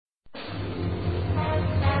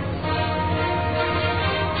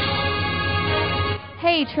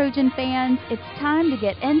Hey, Trojan fans, it's time to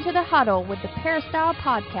get into the huddle with the Peristyle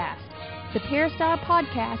Podcast. The Peristyle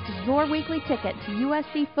Podcast is your weekly ticket to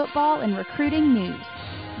USC football and recruiting news.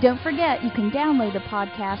 Don't forget you can download the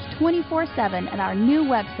podcast 24/7 at our new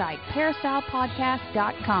website,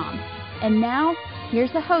 peristylepodcast.com. And now,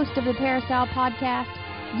 here's the host of the Peristyle Podcast,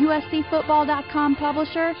 USCfootball.com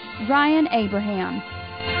publisher, Ryan Abraham.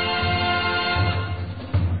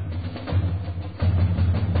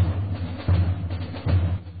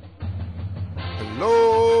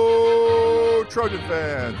 Hello, Trojan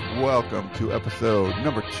fans. Welcome to episode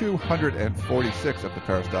number 246 of the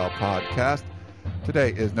Peristyle Podcast.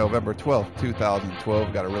 Today is November 12th, 2012.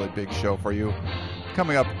 We've got a really big show for you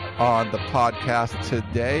coming up on the podcast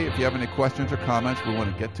today. If you have any questions or comments, we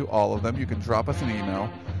want to get to all of them. You can drop us an email,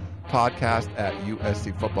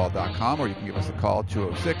 podcast@uscfootball.com, or you can give us a call,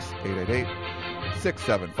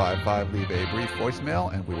 206-888-6755. Leave a brief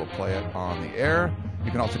voicemail, and we will play it on the air. You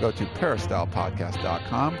can also go to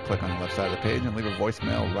peristylepodcast.com, click on the left side of the page, and leave a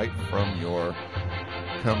voicemail right from your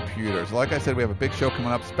computer. So like I said, we have a big show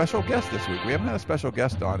coming up. Special guest this week. We haven't had a special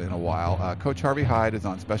guest on in a while. Coach Harvey Hyde is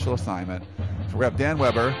on special assignment. So we have Dan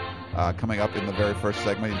Weber coming up in the very first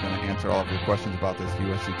segment. He's going to answer all of your questions about this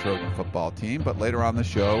USC Trojan football team. But later on the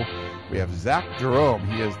show, we have Zach Jerome.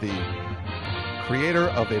 He is the creator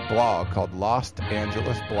of a blog called Lost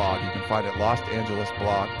Angeles Blog. You can find it at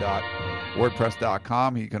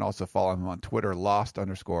lostangeles.wordpress.com. You can also follow him on Twitter,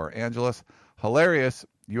 Lost_Angeles. Hilarious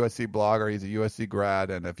USC blogger. He's a USC grad,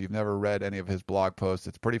 and if you've never read any of his blog posts,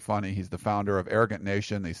 it's pretty funny. He's the founder of Arrogant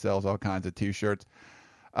Nation. He sells all kinds of T-shirts.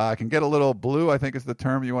 Can get a little blue, I think is the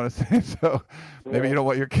term you want to say. So maybe you don't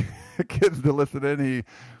want your kids to listen in. He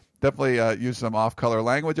definitely use some off-color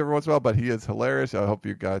language every once in a while, but he is hilarious. I hope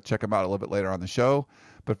you check him out a little bit later on the show.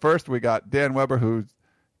 But first, we got Dan Weber, who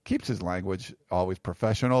keeps his language always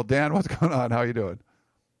professional. Dan, what's going on? How are you doing?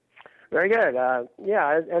 Very good.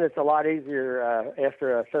 Yeah, and it's a lot easier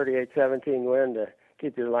after a 38-17 win to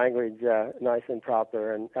keep your language nice and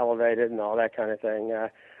proper and elevated and all that kind of thing.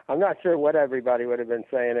 I'm not sure what everybody would have been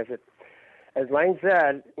saying if it, as Lane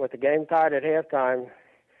said, with the game tied at halftime,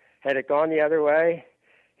 had it gone the other way,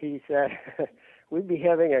 he said, we'd be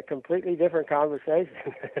having a completely different conversation.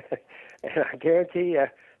 And I guarantee you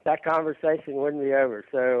that conversation wouldn't be over.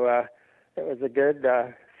 So it was a good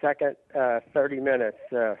second 30 minutes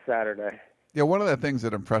Saturday. Yeah, one of the things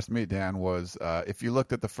that impressed me, Dan, was if you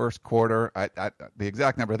looked at the first quarter, the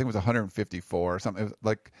exact number, I think it was 154 or something. It was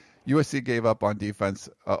like USC gave up on defense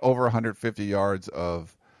over 150 yards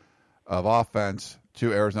of offense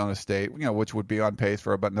to Arizona State, which would be on pace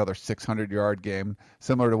for about another 600-yard game,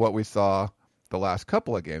 similar to what we saw the last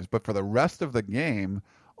couple of games. But for the rest of the game,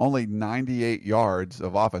 only 98 yards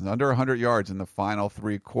of offense, under 100 yards in the final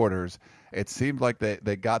three quarters. It seemed like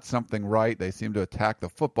they got something right. They seemed to attack the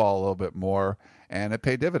football a little bit more, and it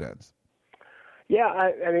paid dividends. Yeah,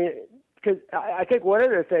 I mean, because I think one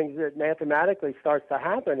of the things that mathematically starts to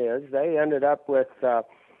happen is they ended up with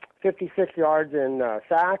 56 yards in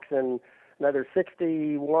sacks and another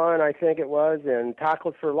 61, I think it was, in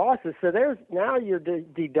tackles for losses. So now you're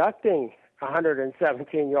deducting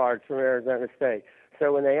 117 yards from Arizona State.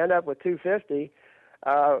 So when they end up with 250,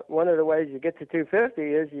 one of the ways you get to 250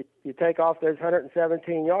 is you take off those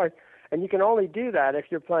 117 yards, and you can only do that if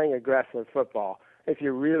you're playing aggressive football. If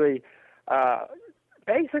you're really,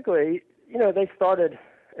 basically, they started,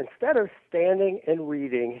 instead of standing and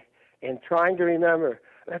reading and trying to remember,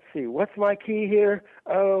 let's see, what's my key here?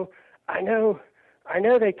 Oh, I know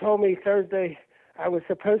they told me Thursday I was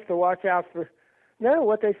supposed to watch out for. No,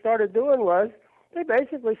 what they started doing was they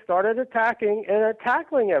basically started attacking and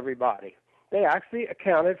tackling everybody. They actually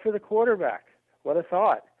accounted for the quarterback. What a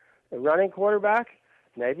thought. The running quarterback,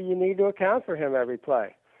 maybe you need to account for him every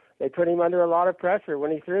play. They put him under a lot of pressure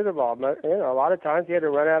when he threw the ball. A lot of times he had to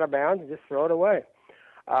run out of bounds and just throw it away.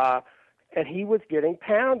 And he was getting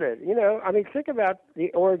pounded. Think about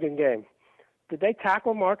the Oregon game. Did they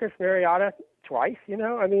tackle Marcus Mariota twice?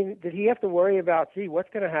 Did he have to worry about, what's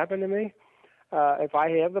going to happen to me if I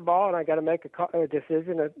have the ball and I got to make a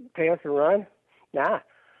decision to pass or run? Nah.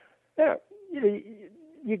 Yeah,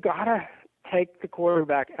 you got to take the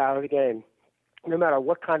quarterback out of the game, no matter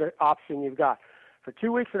what kind of option you've got. For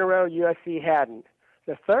 2 weeks in a row, USC hadn't.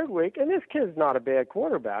 The third week, and this kid's not a bad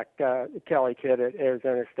quarterback, the Kelly kid at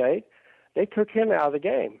Arizona State, they took him out of the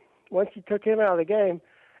game. Once you took him out of the game,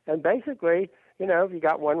 and basically, if you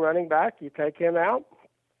got one running back, you take him out,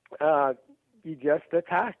 you just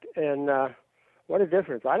attacked. And what a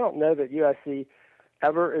difference. I don't know that USC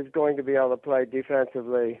ever is going to be able to play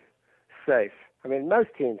defensively safe.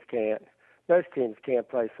 Most teams can't. Most teams can't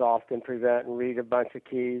play soft and prevent and read a bunch of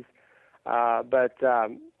keys.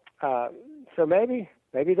 So maybe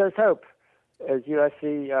there's hope as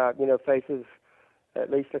USC faces at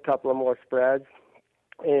least a couple of more spreads,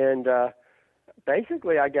 and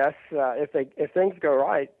basically, I guess if things go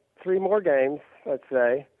right, 3 more games, let's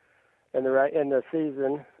say, in the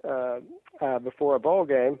season before a bowl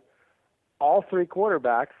game, all 3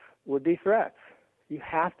 quarterbacks would be threats. You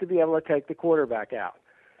have to be able to take the quarterback out,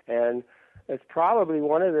 and it's probably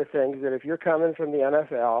one of the things that if you're coming from the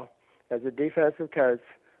NFL as a defensive coach,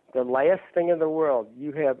 the last thing in the world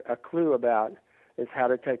you have a clue about is how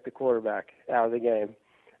to take the quarterback out of the game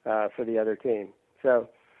for the other team. So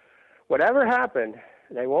whatever happened,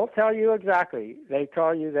 they won't tell you exactly. They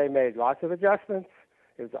tell you they made lots of adjustments.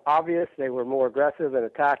 It was obvious they were more aggressive in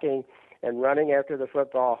attacking and running after the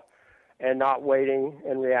football and not waiting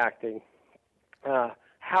and reacting.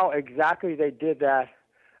 How exactly they did that,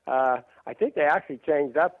 I think they actually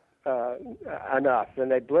changed up enough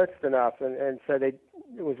and they blitzed enough, and so it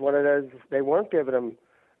was one of those, they weren't giving them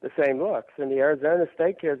the same looks. And the Arizona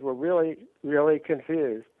State kids were really, really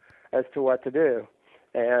confused as to what to do.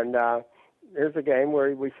 And here's a game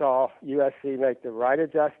where we saw USC make the right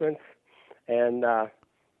adjustments, and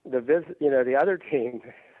the other team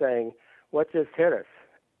saying, "What just hit us?"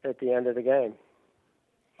 at the end of the game.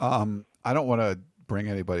 I don't want to bring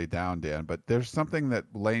anybody down, Dan, but there's something that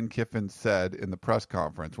Lane Kiffin said in the press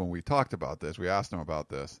conference when we talked about this. We asked him about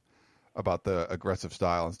this, about the aggressive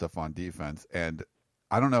style and stuff on defense. And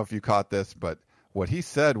I don't know if you caught this, but what he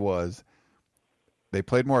said was they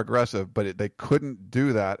played more aggressive, but they couldn't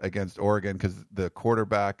do that against Oregon because the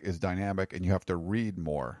quarterback is dynamic and you have to read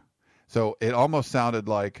more. So it almost sounded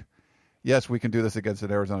like, yes, we can do this against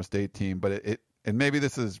an Arizona State team, but and maybe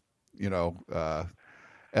this is,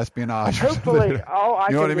 espionage. Hopefully, all I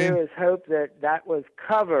can do is hope that was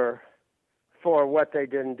cover for what they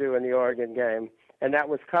didn't do in the Oregon game, and that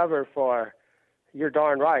was cover for, you're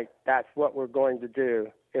darn right, that's what we're going to do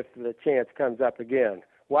if the chance comes up again.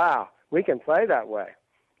 Wow, we can play that way.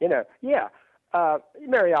 Mariota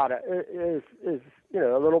is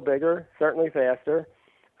a little bigger, certainly faster,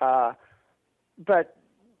 but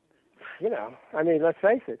let's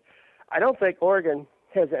face it. I don't think Oregon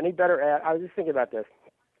has any better. I was just thinking about this.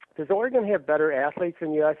 Does Oregon have better athletes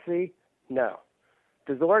than USC? No.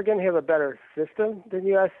 Does Oregon have a better system than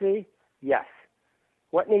USC? Yes.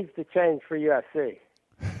 What needs to change for USC?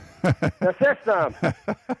 The system.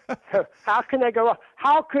 So how can they go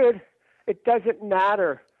wrong? It doesn't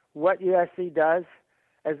matter what USC does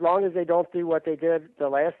as long as they don't do what they did the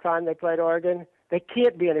last time they played Oregon. They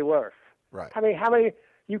can't be any worse. Right.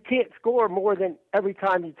 You can't score more than every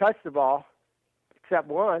time you touch the ball, except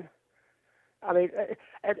one.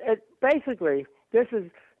 Basically, this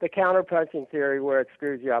is the counterpunching theory where it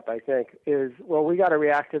screws you up, I think, is, we got to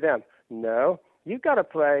react to them. No, you've got to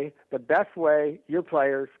play the best way your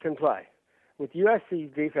players can play. With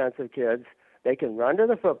USC's defensive kids, they can run to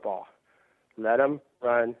the football. Let them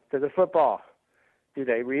run to the football. Do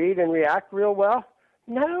they read and react real well?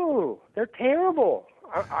 No, they're terrible.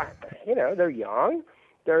 They're young.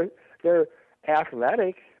 They're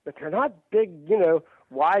athletic, but they're not big,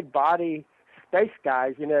 wide body space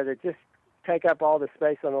guys, that just take up all the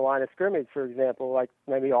space on the line of scrimmage, for example, like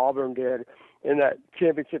maybe Auburn did in that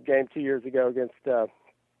championship game 2 years ago against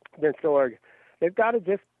Oregon. They've got to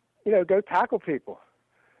just, go tackle people.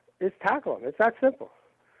 Just tackle them. It's that simple.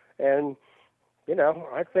 And,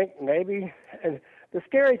 I think maybe, and the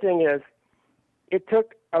scary thing is it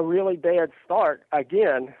took a really bad start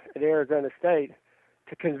again at Arizona State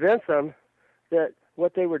to convince them that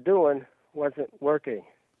what they were doing wasn't working.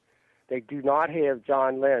 They do not have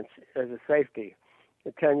John Lynch as a safety,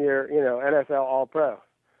 a 10-year, NFL All-Pro.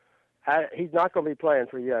 He's not going to be playing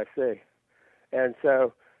for USC. And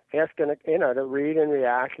so asking, to read and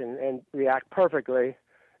react and react perfectly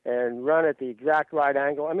and run at the exact right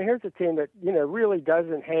angle. Here's a team that, really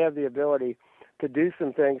doesn't have the ability to do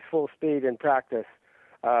some things full speed in practice,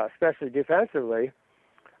 especially defensively.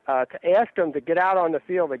 To ask them to get out on the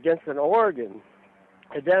field against an Oregon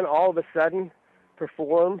and then all of a sudden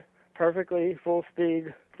perform perfectly full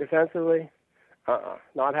speed defensively,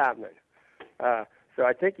 not happening. So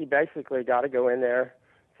I think you basically got to go in there.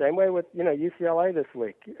 Same way with, UCLA this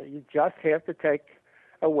week. You just have to take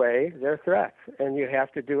away their threats, and you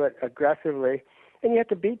have to do it aggressively, and you have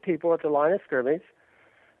to beat people at the line of scrimmage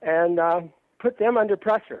and put them under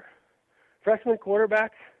pressure. Freshman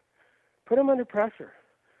quarterbacks, put them under pressure.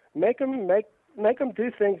 Make them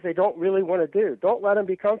do things they don't really want to do. Don't let them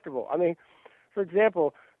be comfortable. For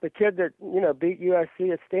example, the kid that beat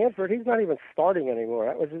USC at Stanford, he's not even starting anymore.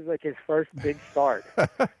 That was his first big start,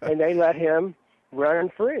 and they let him run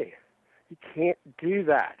free. You can't do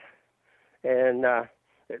that. and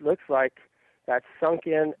it looks like that's sunk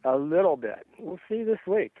in a little bit. We'll see this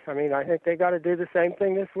week. I mean, I think they got to do the same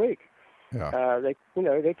thing this week. Yeah. They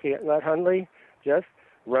can't let Hundley just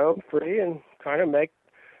roam free and kind of make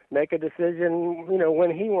a decision,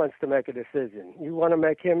 when he wants to make a decision. You want to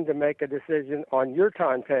make him to make a decision on your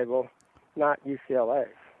timetable, not UCLA's.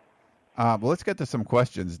 Well, let's get to some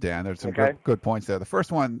questions, Dan. There's some Okay. good points there. The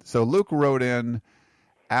first one, so Luke wrote in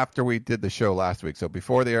after we did the show last week, so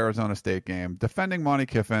before the Arizona State game, defending Monty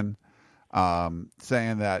Kiffin,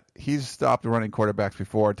 saying that he's stopped running quarterbacks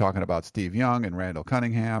before, talking about Steve Young and Randall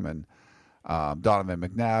Cunningham and Donovan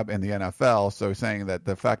McNabb in the NFL. So saying that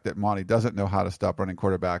the fact that Monty doesn't know how to stop running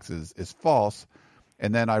quarterbacks is false.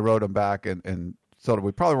 And then I wrote him back, and so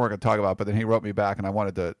we probably weren't going to talk about it, but then he wrote me back, and I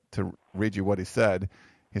wanted to read you what he said.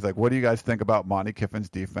 He's like, what do you guys think about Monty Kiffin's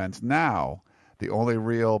defense now? The only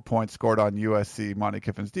real points scored on USC Monty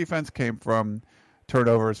Kiffin's defense came from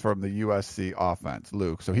turnovers from the USC offense,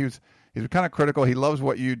 Luke. So he's kind of critical. He loves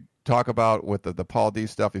what you talk about with the Paul D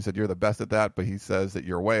stuff. He said you're the best at that, but he says that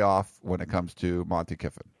you're way off when it comes to Monty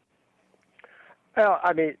Kiffin. Well,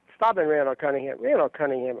 I mean, stopping Randall Cunningham. Randall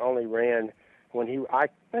Cunningham only ran when I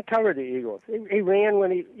covered the Eagles. He ran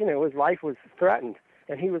when his life was threatened,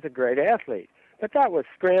 and he was a great athlete. But that was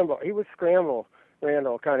scramble. He was scramble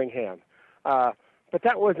Randall Cunningham. But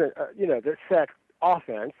that wasn't, the set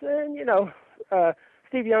offense. And,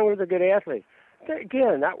 Steve Young was a good athlete.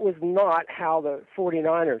 Again, that was not how the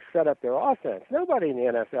 49ers set up their offense. Nobody in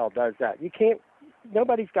the NFL does that.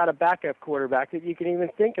 Nobody's got a backup quarterback that you can even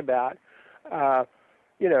think about,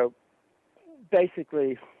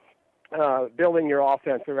 basically building your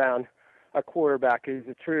offense around a quarterback who's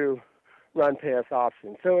a true run-pass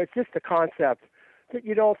option. So it's just a concept that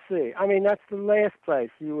you don't see. I mean, that's the last place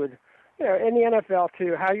you would, in the NFL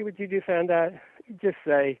too, how would you defend that? You just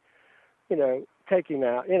say, take him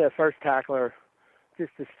out, first tackler,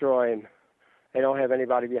 just destroy him. They don't have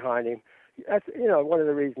anybody behind him. That's, one of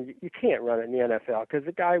the reasons you can't run it in the NFL, because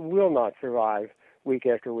the guy will not survive week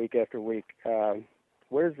after week after week.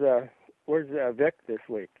 Where's Vic this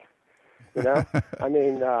week? I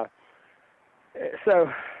mean, so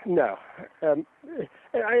no,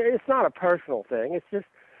 it's not a personal thing. It's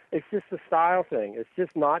just a style thing. It's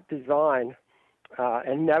just not designed,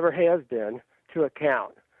 and never has been, to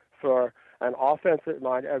account for a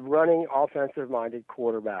running offensive-minded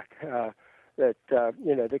quarterback that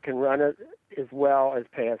can run it as well as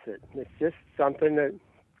pass it. It's just something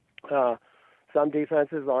that some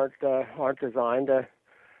defenses aren't designed to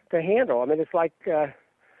handle. I mean, it's like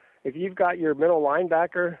if you've got your middle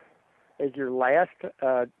linebacker as your last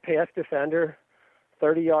pass defender,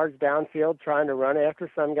 30 yards downfield trying to run after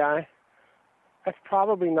some guy, that's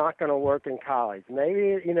probably not going to work in college. Maybe,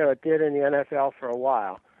 it did in the NFL for a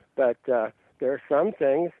while, but there are some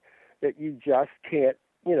things that you just can't,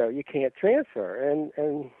 you can't transfer,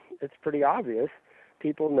 and it's pretty obvious.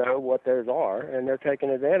 People know what those are, and they're taking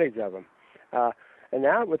advantage of them. And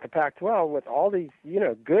now with the Pac-12, with all these,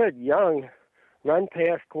 good, young,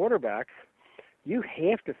 run-pass quarterbacks, you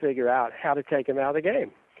have to figure out how to take them out of the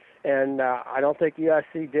game. And I don't think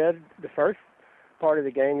USC did the first part of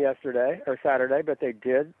the game Saturday, but they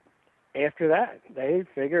did after that. They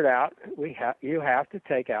figured out you have to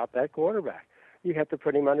take out that quarterback. You have to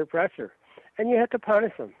put him under pressure, and you have to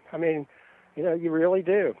punish him. I mean, you really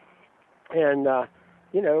do. And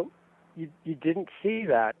you didn't see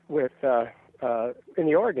that with in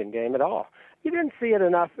the Oregon game at all. You didn't see it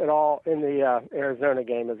enough at all in the Arizona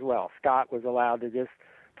game as well. Scott was allowed to just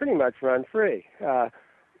pretty much run free.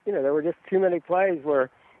 There were just too many plays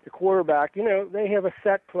where the quarterback, they have a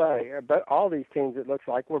set play. But all these teams, it looks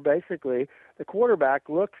like, where basically the quarterback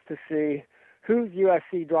looks to see who's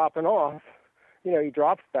USC dropping off. He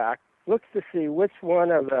drops back, looks to see which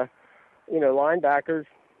one of the, linebackers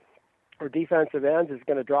or defensive ends is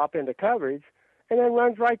going to drop into coverage, and then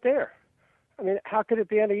runs right there. I mean, how could it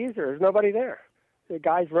be any easier? There's nobody there. The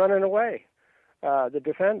guy's running away, the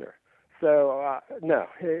defender. So, no,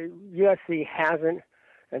 USC hasn't,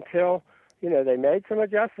 until, they made some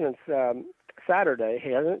adjustments Saturday,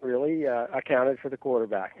 hasn't really accounted for the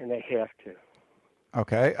quarterback, and they have to.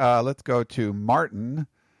 Okay, let's go to Martin.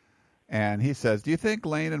 And he says, do you think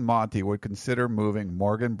Lane and Monty would consider moving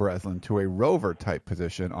Morgan Breslin to a rover-type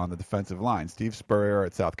position on the defensive line? Steve Spurrier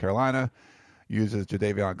at South Carolina uses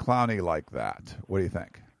Jadeveon Clowney like that. What do you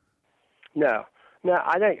think? No,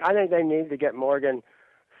 I think they need to get Morgan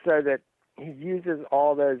so that he uses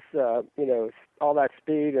all those, all that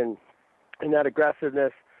speed and that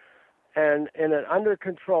aggressiveness, and in an under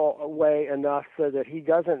control way enough so that he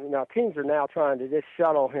doesn't. Now teams are now trying to just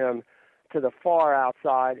shuttle him to the far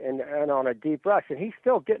outside and on a deep rush, and he's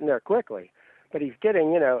still getting there quickly, but he's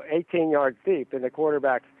getting 18 yards deep, and the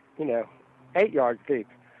quarterback's 8 yards deep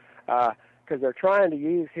because they're trying to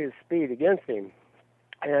use his speed against him.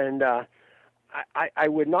 And I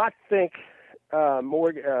would not think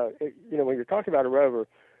more. When you're talking about a rover,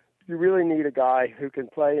 you really need a guy who can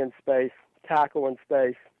play in space, tackle in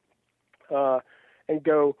space, and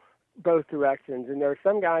go both directions. And there are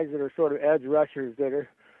some guys that are sort of edge rushers that are,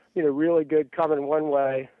 really good coming one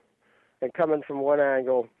way and coming from one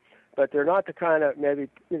angle, but they're not the kind of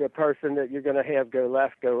person that you're going to have go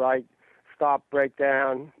left, go right, stop, break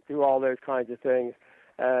down, do all those kinds of things.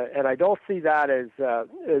 And I don't see that as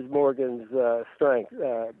Morgan's strength,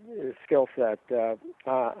 his skill set.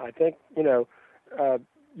 I think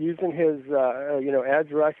using his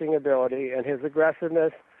edge rushing ability and his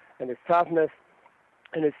aggressiveness and his toughness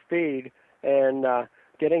and his speed and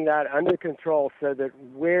getting that under control so that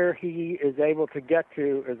where he is able to get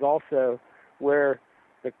to is also where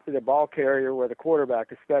the ball carrier, where the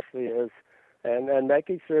quarterback especially is, and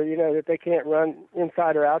making sure, that they can't run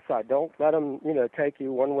inside or outside. Don't let them, take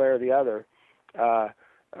you one way or the other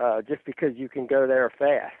just because you can go there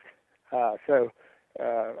fast. So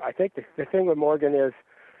I think the thing with Morgan is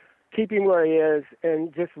keep him where he is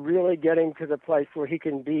and just really getting to the place where he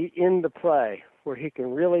can be in the play, where he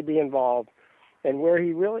can really be involved, and where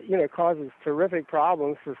he really, causes terrific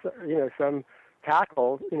problems for, some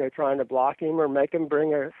tackle, trying to block him or make him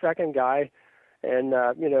bring a second guy and,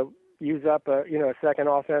 use up a second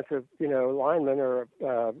offensive lineman or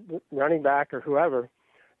running back or whoever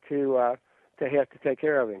to have to take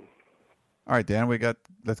care of him. All right, Dan,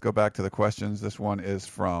 let's go back to the questions. This one is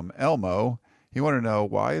from Elmo. He wanted to know,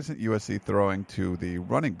 why isn't USC throwing to the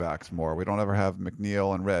running backs more? We don't ever have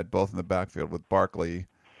McNeil and Red both in the backfield with Barkley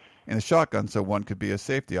in the shotgun, so one could be a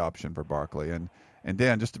safety option for Barkley. And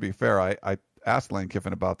Dan, just to be fair, I asked Lane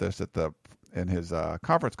Kiffin about this in his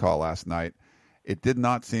conference call last night. It did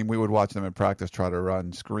not seem, we would watch them in practice try to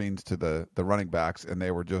run screens to the running backs, and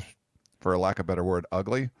they were just, for lack of a better word,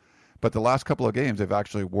 ugly. But the last couple of games, they've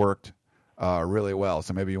actually worked really well.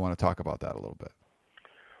 So maybe you want to talk about that a little bit.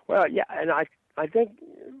 Well, yeah, and I think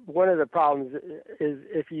one of the problems is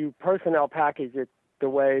if you personnel package it the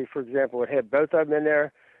way, for example, would have both of them in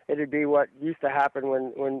there, it would be what used to happen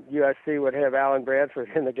when USC would have Alan Bradford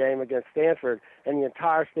in the game against Stanford, and the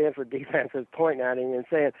entire Stanford defense is pointing at him and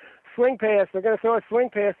saying, swing pass, they're going to throw a swing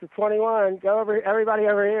pass to 21, go over, everybody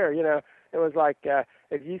over here. It was like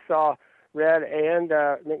if you saw Red and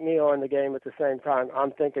McNeil in the game at the same time,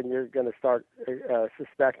 I'm thinking you're going to start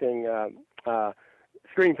suspecting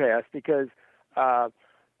screen pass because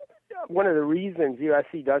one of the reasons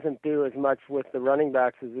USC doesn't do as much with the running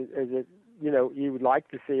backs as it you would like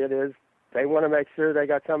to see it is they want to make sure they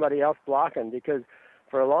got somebody else blocking because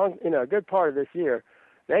for a good part of this year,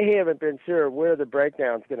 they haven't been sure where the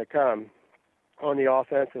breakdown's going to come on the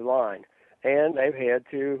offensive line, and they've had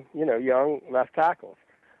two, young left tackles.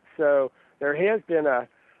 So there has been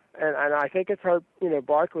and I think it's hurt,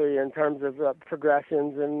 Barkley in terms of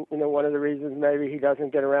progressions, and one of the reasons maybe he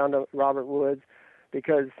doesn't get around to Robert Woods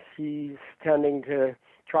because he's tending to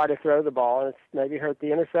try to throw the ball, and it's maybe hurt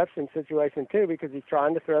the interception situation too because he's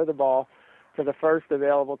trying to throw the ball to the first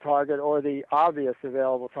available target or the obvious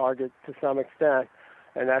available target to some extent.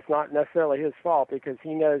 And that's not necessarily his fault because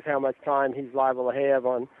he knows how much time he's liable to have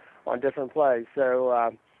on different plays.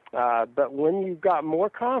 So, but when you've got more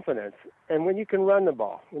confidence and when you can run the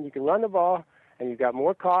ball, and you've got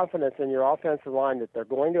more confidence in your offensive line that they're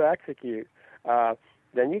going to execute,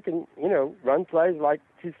 then you can, run plays like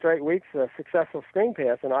 2 straight weeks of successful screen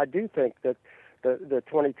pass. And I do think that the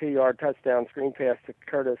 22-yard touchdown screen pass to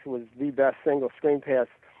Curtis was the best single screen pass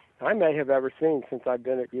I may have ever seen since I've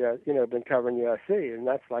been at been covering USC, and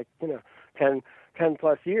that's like 10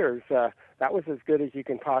 plus years. That was as good as you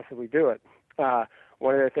can possibly do it.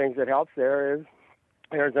 One of the things that helps there is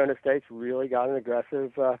Arizona State's really got an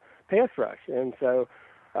aggressive pass rush, and so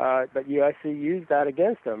but USC used that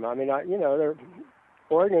against them. I mean,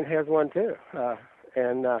 Oregon has one too,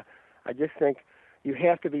 and I just think you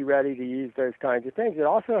have to be ready to use those kinds of things. It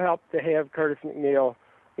also helped to have Curtis McNeil,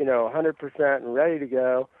 100% and ready to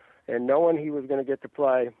go, and knowing he was going to get to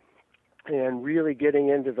play and really getting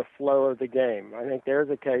into the flow of the game. I think there's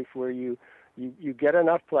a case where you get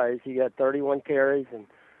enough plays. He got 31 carries and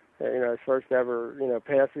his first ever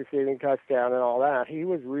pass receiving touchdown and all that. He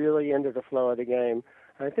was really into the flow of the game.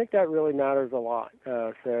 And I think that really matters a lot.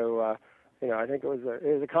 I think it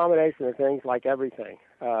was a combination of things like everything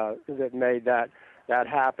that made that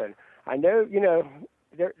happen. I know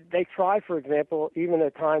they try, for example, even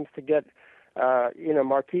at times to get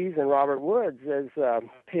Marquise and Robert Woods as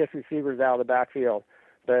pass receivers out of the backfield.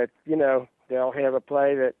 But, they'll have a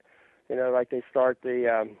play that, like they start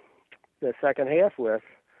the second half with,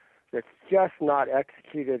 that's just not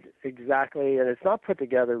executed exactly, and it's not put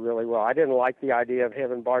together really well. I didn't like the idea of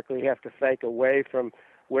having Barkley have to fake away from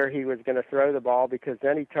where he was going to throw the ball, because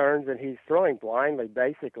then he turns and he's throwing blindly,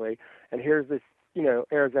 basically, and here's this,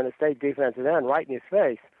 Arizona State defensive end right in his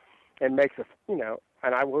face and makes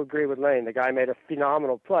and I will agree with Lane, the guy made a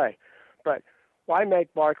phenomenal play. But why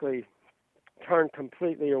make Barkley turn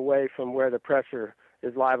completely away from where the pressure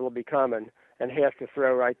is liable to be coming and have to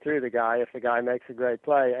throw right through the guy if the guy makes a great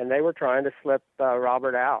play? And they were trying to slip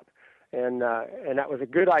Robert out. And that was a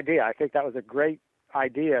good idea. I think that was a great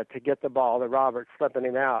idea to get the ball to Robert, slipping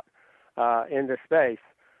him out into space,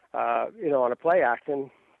 on a play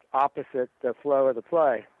action opposite the flow of the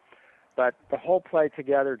play. But the whole play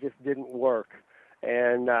together just didn't work,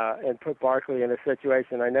 and put Barkley in a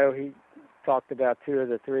situation. I know he talked about 2 of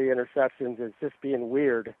the 3 interceptions as just being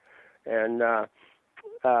weird, and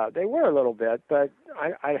they were a little bit. But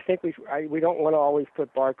I think we don't want to always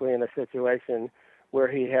put Barkley in a situation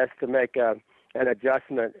where he has to make an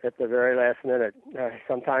adjustment at the very last minute.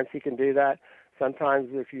 Sometimes he can do that. Sometimes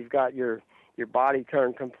if you've got your body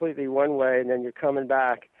turned completely one way and then you're coming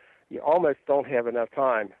back, you almost don't have enough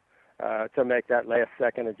time to make that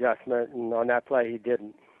last-second adjustment, and on that play he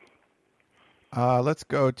didn't. Let's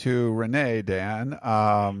go to Renee, Dan.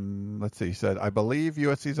 Let's see. He said, I believe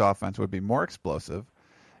USC's offense would be more explosive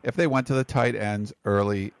if they went to the tight ends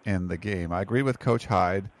early in the game. I agree with Coach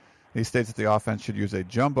Hyde. He states that the offense should use a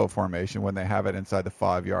jumbo formation when they have it inside the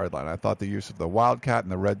 5-yard line. I thought the use of the Wildcat in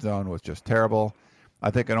the red zone was just terrible. I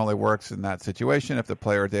think it only works in that situation if the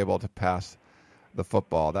player is able to pass the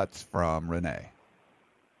football. That's from Renee.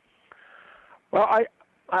 Well,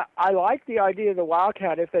 I like the idea of the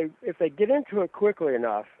Wildcat if they get into it quickly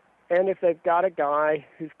enough, and if they've got a guy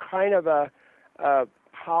who's kind of a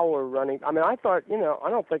power running. I mean, I thought, I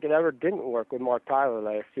don't think it ever didn't work with Mark Tyler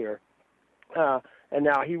last year. And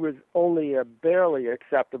now he was only a barely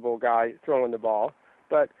acceptable guy throwing the ball,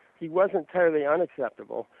 but he wasn't totally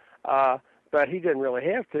unacceptable. But he didn't really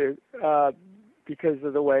have to because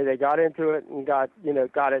of the way they got into it and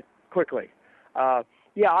got it quickly.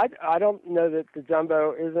 I don't know that the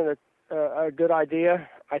jumbo isn't a good idea.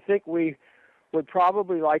 I think we would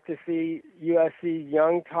probably like to see USC's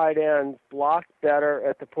young tight ends block better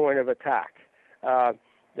at the point of attack. That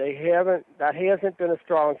hasn't been a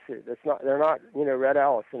strong suit. They're not Red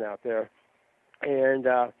Ellison out there, and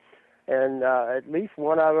at least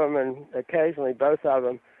one of them, and occasionally both of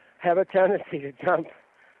them, have a tendency to jump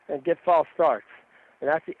and get false starts. And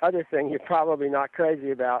that's the other thing you're probably not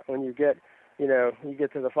crazy about when you get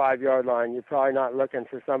to the 5-yard line. You're probably not looking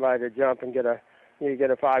for somebody to jump and get a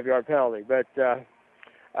 5-yard penalty. But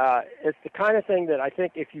it's the kind of thing that I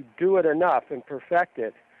think if you do it enough and perfect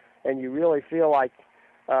it, and you really feel like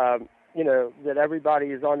that everybody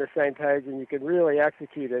is on the same page and you can really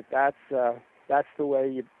execute it, that's the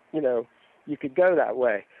way you could go that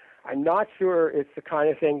way. I'm not sure it's the kind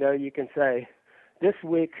of thing, though, you can say, this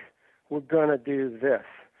week we're going to do this.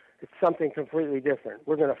 It's something completely different.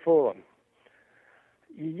 We're going to fool them.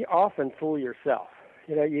 You often fool yourself.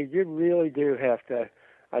 You really do have to,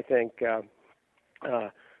 I think,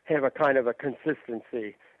 have a kind of a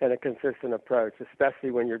consistency and a consistent approach,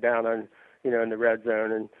 especially when you're down on, in the red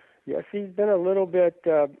zone. And USC's been a little bit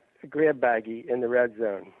grab baggy in the red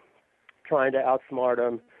zone, trying to outsmart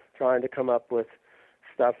them, trying to come up with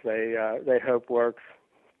stuff they hope works,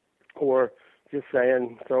 or just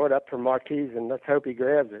saying throw it up for Marquise and let's hope he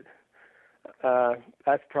grabs it.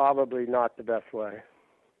 That's probably not the best way.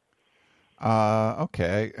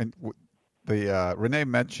 Okay, and Renee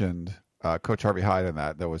mentioned Coach Harvey Hyde in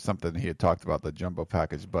that. There was something he had talked about, the jumbo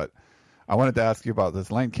package, but I wanted to ask you about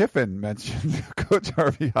this. Lane Kiffin mentioned Coach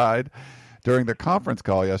Harvey Hyde during the conference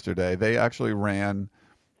call yesterday. They actually ran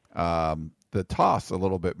the toss a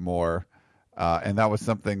little bit more, and that was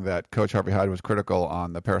something that Coach Harvey Hyde was critical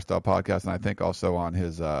on the Peristyle podcast, and I think also on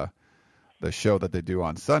his the show that they do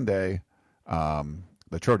on Sunday,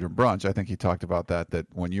 the Trojan Brunch. I think he talked about that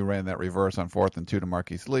when you ran that reverse on 4th and 2 to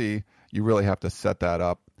Marquise Lee, you really have to set that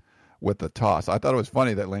up with the toss. I thought it was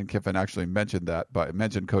funny that Lane Kiffin actually mentioned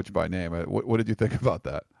Coach by name. What did you think about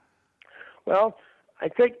that? Well, I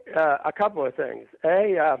think a couple of things.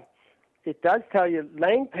 It does tell you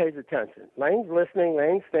Lane pays attention. Lane's listening,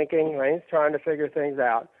 Lane's thinking, Lane's trying to figure things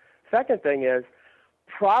out. Second thing is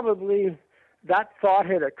probably that thought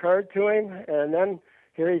had occurred to him, and then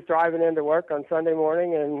here he's driving into work on Sunday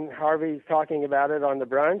morning, and Harvey's talking about it on the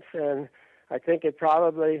brunch, and I think it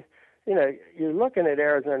probably you're looking at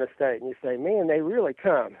Arizona State and you say, man, they really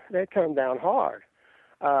come. They come down hard.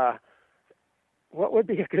 What would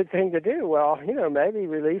be a good thing to do? Well, maybe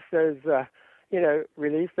release those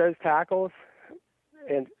tackles.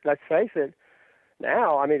 And let's face it,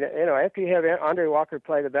 now, after you have Andre Walker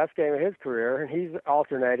play the best game of his career, and he's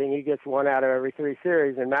alternating, he gets 1 out of every 3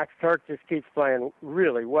 series, and Max Turk just keeps playing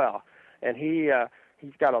really well. And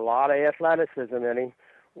he's got a lot of athleticism in him.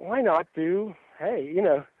 Why not if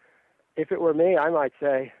it were me, I might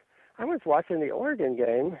say, I was watching the Oregon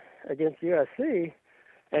game against USC,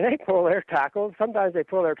 and they pull their tackles. Sometimes they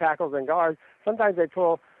pull their tackles and guards. Sometimes they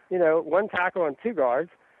pull, 1 tackle and 2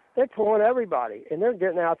 guards. They're pulling everybody, and they're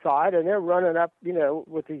getting outside, and they're running up,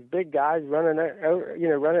 with these big guys running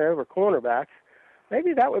over cornerbacks.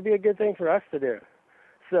 Maybe that would be a good thing for us to do.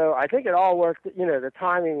 So I think it all worked. The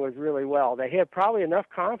timing was really well. They have probably enough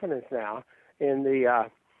confidence now in the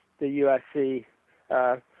USC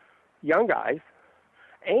young guys,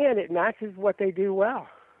 and it matches what they do well.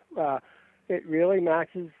 It really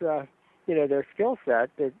matches, their skill set.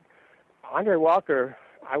 That Andre Walker,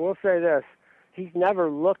 I will say this, he's never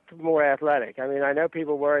looked more athletic. I know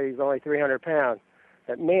people worry he's only 300 pounds,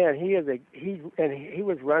 but man, he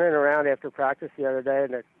was running around after practice the other day,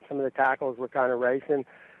 and some of the tackles were kind of racing,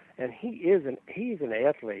 and he's an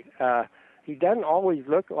athlete. He doesn't always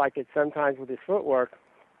look like it sometimes with his footwork,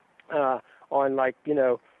 on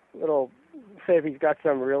little, say if he's got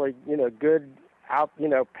some really, good out,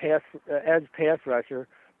 edge pass rusher,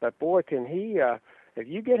 but boy, can he, if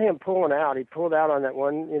you get him pulling out, he pulled out on that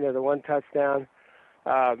one, the one touchdown,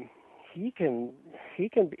 he's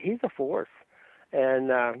a force.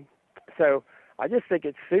 And so I just think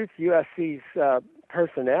it suits USC's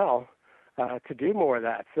personnel to do more of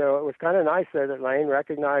that. So it was kind of nice though that Lane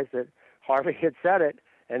recognized that Harvey had said it,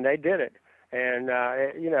 and they did it. And,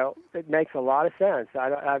 it makes a lot of sense.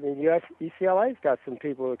 UCLA's got some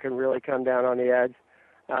people who can really come down on the edge.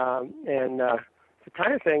 It's the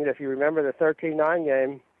kind of thing that if you remember the 13-9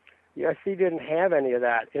 game, USC didn't have any of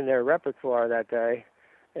that in their repertoire that day.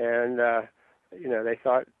 And, they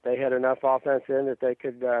thought they had enough offense in that they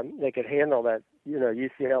could handle that,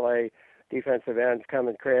 UCLA defensive ends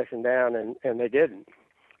coming crashing down, and they didn't.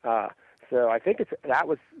 So I think that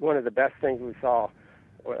was one of the best things we saw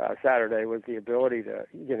Saturday, was the ability to,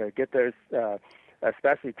 get those,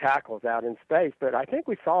 especially tackles out in space. But I think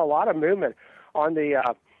we saw a lot of movement on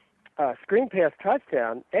the screen pass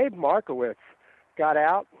touchdown. Abe Markowitz got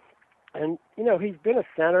out, and, he's been a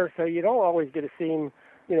center, so you don't always get to see him,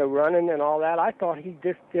 running and all that. I thought he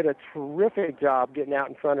just did a terrific job getting out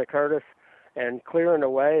in front of Curtis and clearing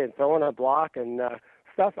away and throwing a block and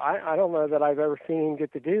stuff. I don't know that I've ever seen him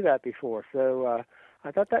get to do that before. So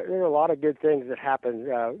I thought that there were a lot of good things that happened,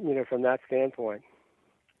 from that standpoint.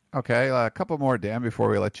 Okay, a couple more, Dan, before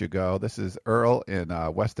we let you go. This is Earl in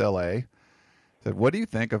West L.A. Said, what do you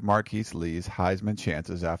think of Marquise Lee's Heisman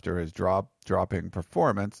chances after his dropping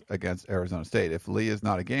performance against Arizona State? If Lee is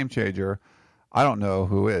not a game changer, I don't know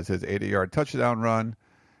who is. His 80-yard touchdown run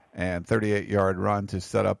and 38-yard run to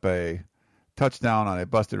set up a touchdown on a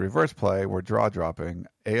busted reverse play were jaw-dropping.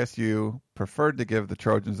 ASU preferred to give the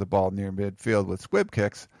Trojans the ball near midfield with squib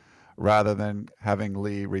kicks rather than having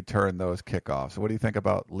Lee return those kickoffs. What do you think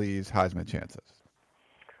about Lee's Heisman chances?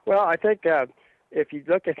 Well, I think if you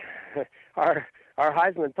look at our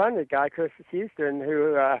Heisman pundit guy, Chris Houston,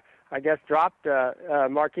 who I guess dropped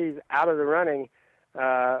Marquise out of the running,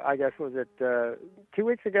 I guess was it 2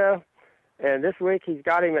 weeks ago, and this week he's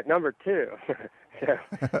got him at number 2. So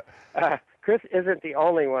Chris isn't the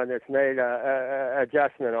only one that's made a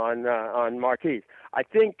adjustment on Marquise. I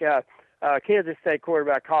think Kansas State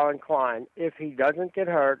quarterback Colin Klein, if he doesn't get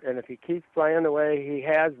hurt and if he keeps playing the way he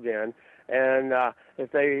has been, and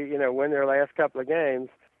if they win their last couple of games,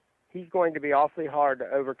 he's going to be awfully hard to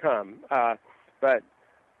overcome. But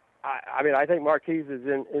I think Marquise is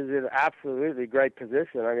in absolutely great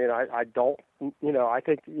position. I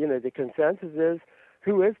think the consensus is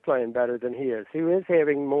who is playing better than he is, who is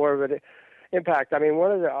having more of an impact.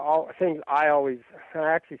 One of the things I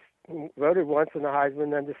actually voted once in the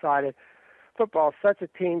Heisman, then decided football is such a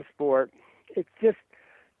team sport. It just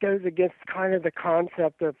goes against kind of the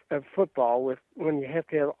concept of football when you have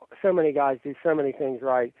to have so many guys do so many things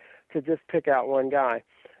right to just pick out one guy.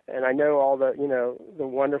 And I know all the the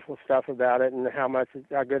wonderful stuff about it and how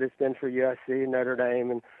good it's been for USC and Notre Dame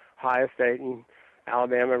and Ohio State and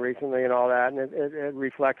Alabama recently and all that, and it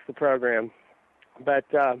reflects the program. But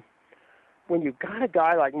when you've got a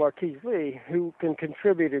guy like Marquise Lee who can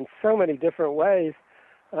contribute in so many different ways,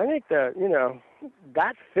 I think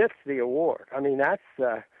that fits the award.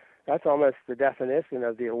 That's almost the definition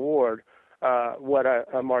of the award. what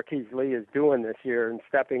a Marquise Lee is doing this year and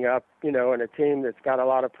stepping up, in a team that's got a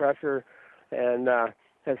lot of pressure and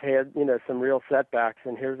has had, some real setbacks.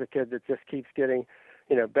 And here's a kid that just keeps getting,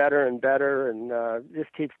 better and better and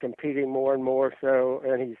just keeps competing more and more. So,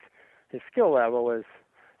 and his skill level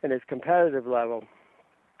and his competitive level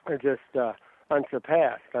are just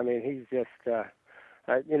unsurpassed. I mean, he's just,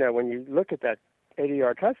 when you look at that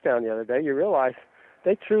 80-yard touchdown the other day, you realize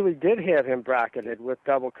they truly did have him bracketed with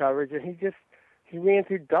double coverage, and he ran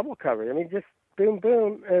through double coverage. I mean, just boom,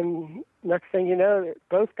 boom, and next thing you know,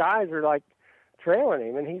 both guys are like trailing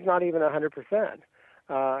him, and he's not even 100%.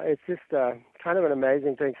 It's just kind of an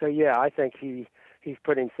amazing thing. So yeah, I think he's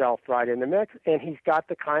put himself right in the mix, and he's got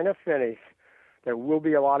the kind of finish. There will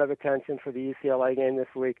be a lot of attention for the UCLA game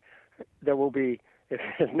this week. There will be, if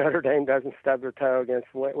Notre Dame doesn't stub their toe against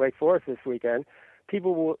Wake Forest this weekend,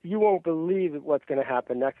 you won't believe what's going to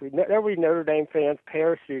happen next week. There will be Notre Dame fans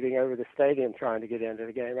parachuting over the stadium trying to get into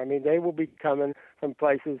the game. I mean, they will be coming from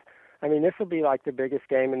places. I mean, this will be like the biggest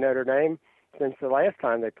game in Notre Dame since the last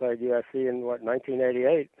time they played USC in,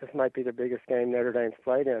 1988. This might be the biggest game Notre Dame's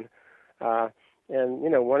played in. And,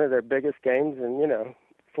 one of their biggest games in,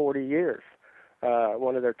 40 years.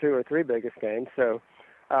 One of their 2 or 3 biggest games. So,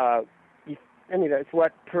 it's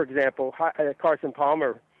what, for example, Carson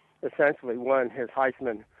Palmer essentially won his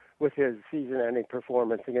Heisman with his season-ending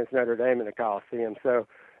performance against Notre Dame in the Coliseum. So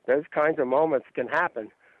those kinds of moments can happen.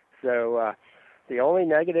 So the only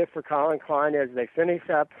negative for Colin Klein is they finish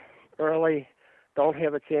up early, don't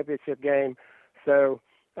have a championship game. So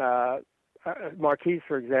Marquise,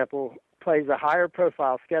 for example, plays a higher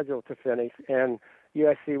profile schedule to finish, and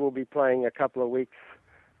USC will be playing a couple of weeks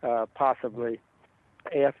possibly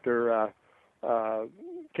after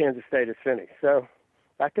Kansas State is finished. So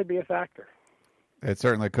that could be a factor. It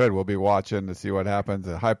certainly could. We'll be watching to see what happens.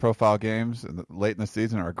 The high-profile games late in the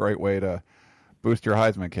season are a great way to boost your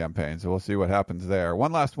Heisman campaign. So we'll see what happens there.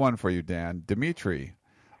 One last one for you, Dan. Dmitry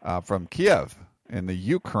from Kiev in the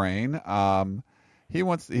Ukraine.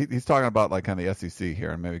 He's talking about like kind of the SEC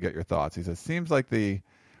here, and maybe get your thoughts. He says, seems like the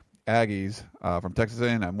Aggies from Texas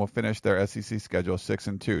A&M will finish their SEC schedule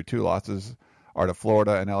 6-2. 2 losses are to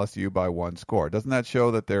Florida and LSU by 1 score. Doesn't that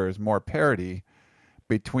show that there is more parity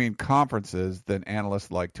between conferences than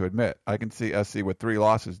analysts like to admit? I can see SC with 3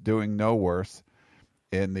 losses doing no worse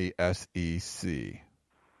in the SEC.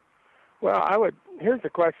 Well, here's the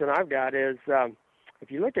question I've got is,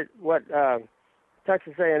 if you look at what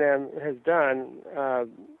Texas A&M has done,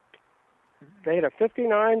 they had a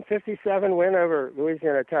 59-57 win over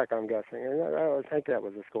Louisiana Tech, I'm guessing. I think that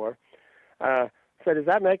was the score. So does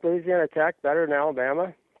that make Louisiana Tech better than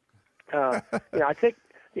Alabama? I think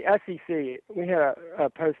the SEC, we had a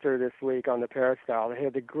poster this week on the Peristyle. They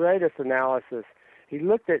had the greatest analysis. He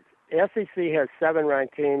looked at, the SEC has 7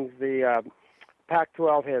 ranked teams. The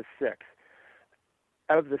Pac-12 has 6.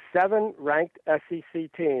 Of the 7 ranked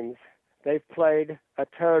SEC teams, they've played a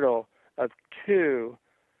total of 2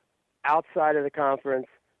 outside of the conference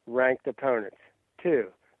ranked opponents. 2.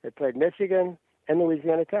 They played Michigan and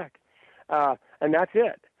Louisiana Tech. And that's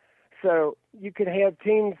it. So you could have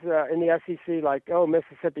teams in the SEC like,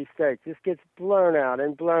 Mississippi State just gets blown out,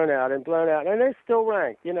 and they're still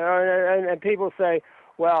ranked, and people say,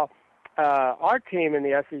 well, our team in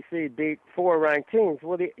the SEC beat 4 ranked teams.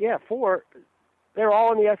 Well, 4, they're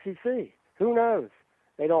all in the SEC. Who knows?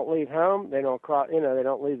 They don't leave home. They don't cross, they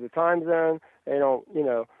don't leave the time zone. They don't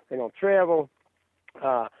travel,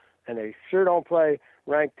 and they sure don't play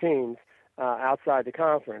ranked teams outside the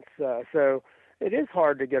conference. So it is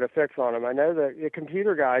hard to get a fix on them. I know that the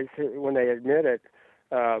computer guys, when they admit it,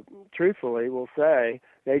 truthfully, will say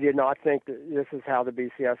they did not think that this is how the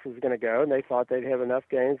BCS was going to go, and they thought they'd have enough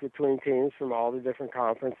games between teams from all the different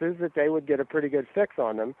conferences that they would get a pretty good fix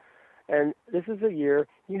on them. And this is a year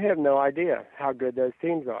you have no idea how good those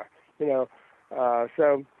teams are.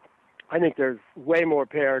 So I think there's way more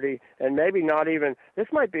parity, and maybe not even. This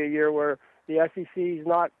might be a year where the SEC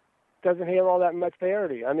doesn't have all that much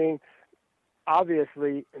parity. I mean,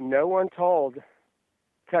 obviously, no one told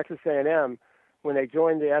Texas A&M when they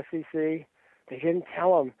joined the SEC. They didn't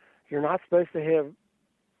tell them you're not supposed to have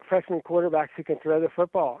freshman quarterbacks who can throw the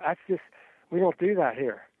football. We don't do that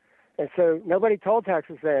here. And so nobody told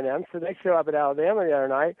Texas A&M, so they show up at Alabama the other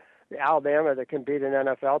night. The Alabama that can beat an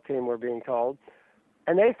NFL team, we're being told,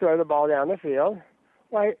 and they throw the ball down the field.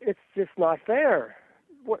 Why, it's just not fair.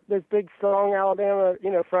 Those big, strong Alabama,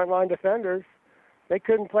 frontline defenders, they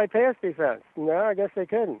couldn't play pass defense. No, I guess they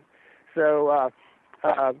couldn't. So,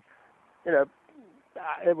 I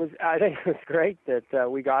think it was great that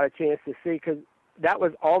we got a chance to see, because that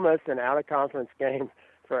was almost an out-of-conference game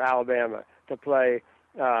for Alabama to play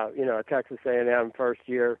a Texas A&M first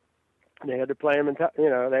year. They had to play them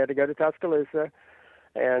they had to go to Tuscaloosa,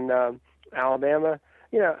 and Alabama.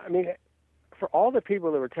 For all the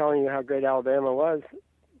people that were telling you how great Alabama was,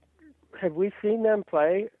 have we seen them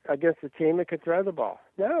play against a team that could throw the ball?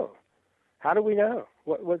 No. How do we know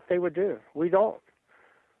what they would do? We don't.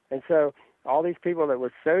 And so all these people that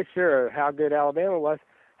were so sure of how good Alabama was,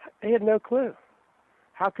 they had no clue.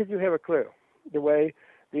 How could you have a clue? The way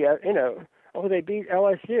they beat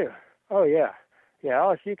LSU. Oh yeah,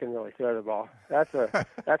 LSU can really throw the ball. That's a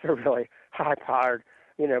really high-powered,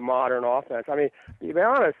 modern offense. I mean, to be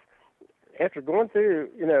honest, after going through,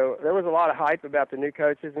 there was a lot of hype about the new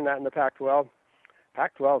coaches and that in the Pac-12.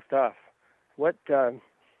 Pac-12's tough.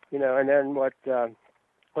 And then what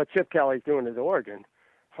Chip Kelly's doing is Oregon.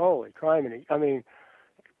 Holy criminy. I mean,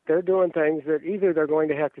 they're doing things that either they're going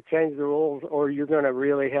to have to change the rules or you're going to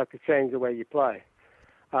really have to change the way you play.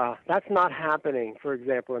 That's not happening, for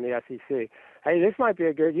example, in the SEC. Hey, this might be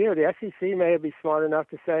a good year. The SEC may be smart enough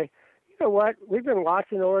to say, you know what, we've been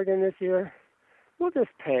watching Oregon this year. We'll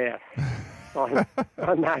just pass on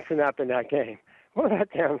matching up in that game. We'll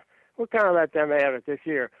kind of let them have it this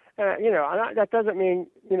year. That doesn't mean,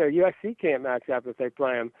 USC can't match up if they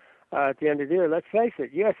play them at the end of the year. Let's face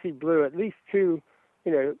it, USC blew at least 2,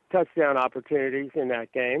 touchdown opportunities in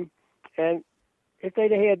that game. And if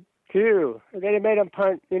they'd had 2, if they'd have made them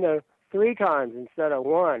punt, 3 times instead of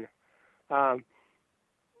 1, how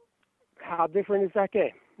different is that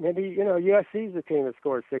game? Maybe, USC's the team that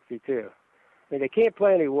scored 62. I mean, they can't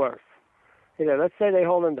play any worse. Let's say they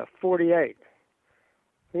hold them to 48.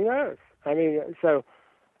 Who knows? I mean, so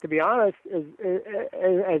to be honest,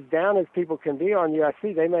 as down as people can be on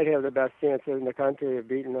USC, they might have the best chance in the country of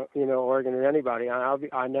beating, Oregon or anybody.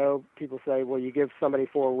 I know people say, well, you give somebody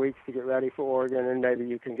 4 weeks to get ready for Oregon, and maybe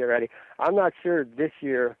you can get ready. I'm not sure this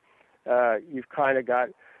year you've kind of got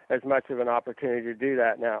as much of an opportunity to do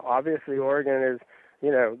that now. Obviously, Oregon is,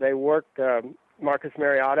 they worked Marcus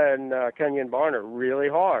Mariota and Kenyon Barner really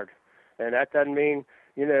hard, and that doesn't mean,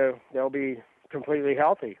 they'll be completely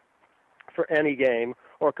healthy for any game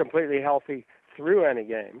or completely healthy through any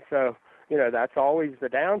game. So, that's always the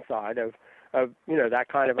downside of that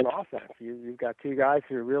kind of an offense. You've got 2 guys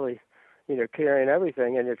who are really, carrying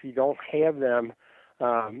everything, and if you don't have them,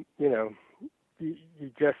 you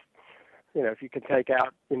just, if you can take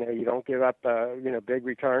out, you don't give up, big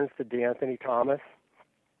returns to DeAnthony Thomas,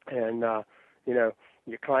 and,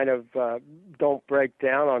 you kind of don't break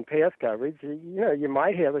down on pass coverage, you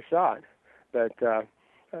might have a shot. But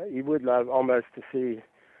you would love almost to see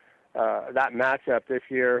that matchup this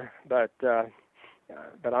year. But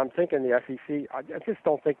I'm thinking the SEC. I just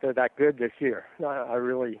don't think they're that good this year.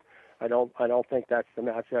 I don't think that's the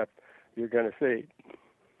matchup you're going to see.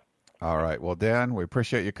 All right. Well, Dan, we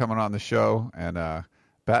appreciate you coming on the show and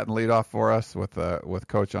batting leadoff for us with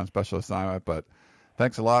Coach on special assignment. But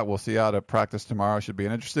thanks a lot. We'll see you out at practice tomorrow. Should be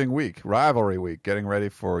an interesting week, rivalry week, getting ready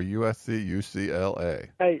for USC UCLA.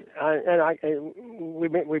 Hey,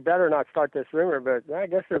 we better not start this rumor, but I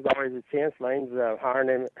guess there's always a chance Lane's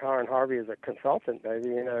hiring Harvey as a consultant,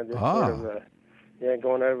 maybe. Sort of,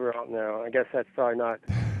 going over. No, I guess that's probably not.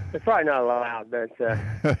 It's probably not allowed, but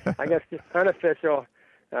I guess just unofficial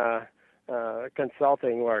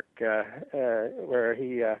consulting work where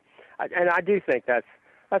he. I do think that's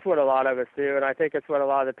what a lot of us do, and I think it's what a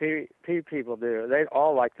lot of the people do. They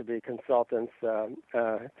all like to be consultants to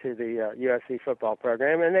the USC football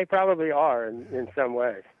program, and they probably are in some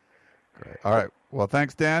ways. Great. All right. Well,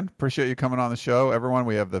 thanks, Dan. Appreciate you coming on the show. Everyone,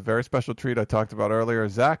 we have the very special treat I talked about earlier.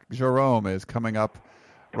 Zach Jerome is coming up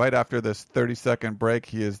right after this 30-second break.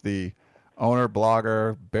 He is the owner,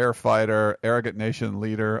 blogger, bear fighter, Arrogant Nation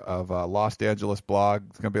leader of Los Angeles blog.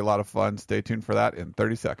 It's going to be a lot of fun. Stay tuned for that in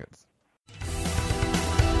 30 seconds.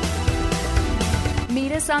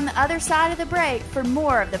 Meet us on the other side of the break for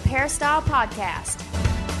more of the Peristyle Podcast.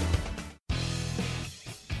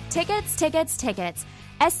 Tickets, tickets, tickets.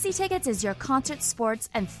 SC Tickets is your concert, sports,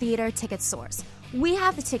 and theater ticket source. We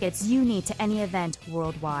have the tickets you need to any event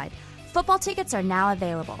worldwide. Football tickets are now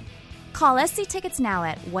available. Call SC Tickets now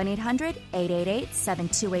at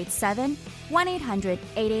 1-800-888-7287,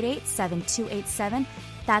 1-800-888-7287.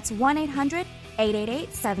 That's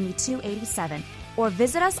 1-800-888-7287. Or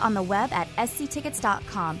visit us on the web at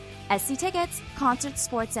sctickets.com. SC Tickets, concert,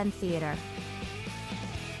 sports, and theater.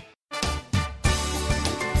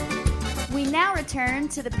 We now return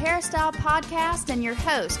to the Peristyle Podcast and your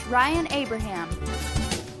host, Ryan Abraham.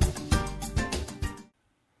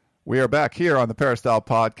 We are back here on the Peristyle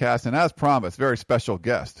Podcast, and as promised, very special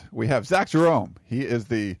guest. We have Zach Jerome. He is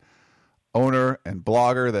the owner and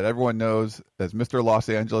blogger that everyone knows as Mr. Los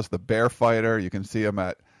Angeles, the Bear Fighter. You can see him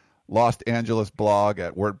at Los Angeles blog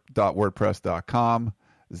at wordpress.com.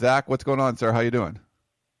 Zach, what's going on, sir? How you doing?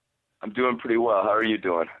 I'm doing pretty well. How are you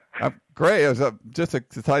doing? Great. I was just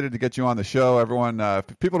excited to get you on the show. Everyone,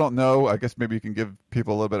 if people don't know, I guess maybe you can give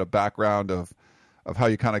people a little bit of background of how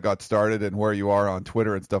you kind of got started and where you are on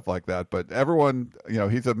Twitter and stuff like that. But everyone,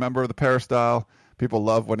 he's a member of the Peristyle. People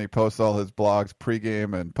love when he posts all his blogs,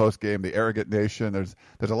 pregame and postgame, the Arrogant Nation. There's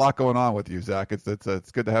a lot going on with you, Zach.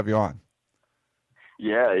 It's good to have you on.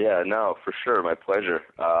 Yeah, no, for sure. My pleasure.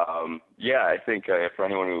 I think for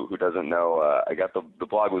anyone who doesn't know, I got the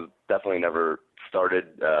blog was definitely never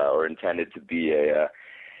started or intended to be a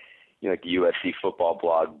like a USC football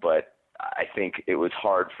blog, but I think it was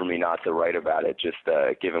hard for me not to write about it, just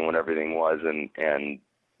given what everything was, and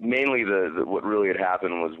mainly the what really had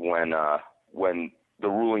happened was when the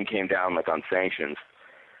ruling came down, like on sanctions.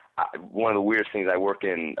 One of the weirdest things, I work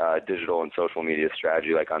in digital and social media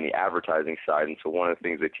strategy, like on the advertising side, and so one of the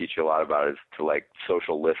things they teach you a lot about is to like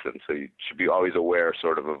social listen. So you should be always aware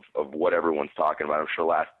sort of what everyone's talking about. I'm sure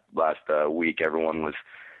last week everyone was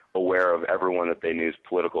aware of everyone that they knew's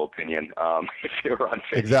political opinion, if they were on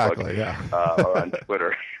Facebook exactly, yeah. Or on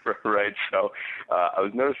Twitter, right? So I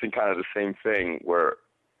was noticing kind of the same thing where,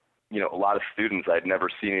 a lot of students, I'd never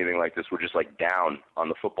seen anything like this, were just like down on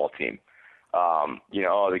the football team.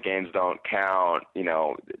 The games don't count.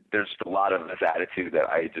 There's just a lot of this attitude that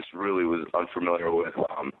I just really was unfamiliar with.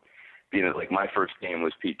 Being like my first game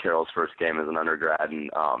was Pete Carroll's first game as an undergrad, and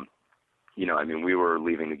we were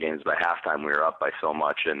leaving the games by halftime. We were up by so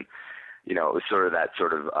much, and it was sort of that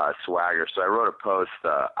sort of swagger. So I wrote a post.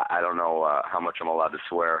 I don't know how much I'm allowed to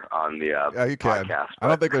swear on the yeah, you can. podcast. I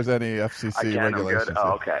don't think there's any FCC regulations. I'm good?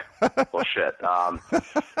 Oh, okay. Well, shit.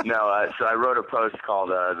 So I wrote a post called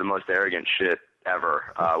 "The Most Arrogant Shit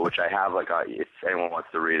Ever," which I have if anyone wants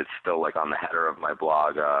to read, it's still like on the header of my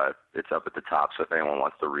blog. It's up at the top, so if anyone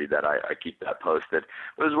wants to read that, I keep that posted.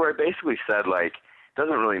 It was where I basically said, like, it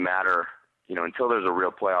doesn't really matter, until there's a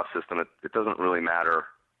real playoff system, it doesn't really matter,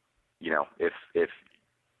 if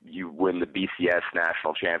you win the BCS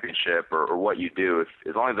national championship or what you do,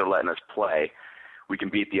 as long as they're letting us play, we can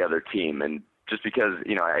beat the other team. And just because,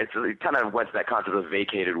 it kind of went to that concept of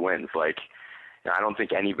vacated wins. Like, I don't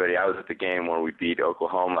think anybody, I was at the game where we beat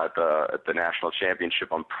Oklahoma at the national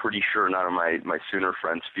championship. I'm pretty sure none of my Sooner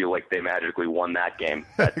friends feel like they magically won that game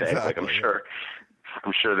that day. Exactly. Like,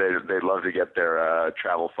 I'm sure they'd love to get their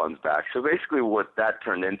travel funds back. So basically what that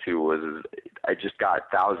turned into was I just got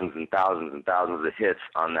thousands and thousands and thousands of hits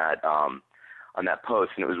on that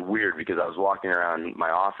post. And it was weird because I was walking around my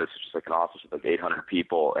office, which is like an office with like 800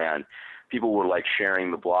 people, and people were like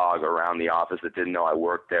sharing the blog around the office that didn't know I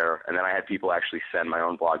worked there. And then I had people actually send my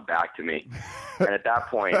own blog back to me. And at that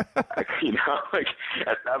point, they're like,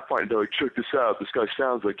 check this out. This guy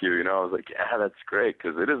sounds like you. I was like, yeah, that's great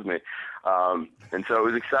because it is me. And so it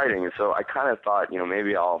was exciting. And so I kind of thought,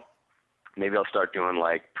 maybe I'll start doing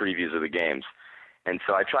like previews of the games. And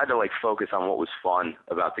so I tried to like focus on what was fun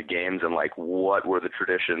about the games and like what were the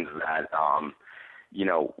traditions that,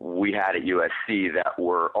 we had at USC that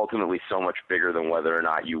were ultimately so much bigger than whether or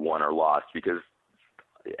not you won or lost, because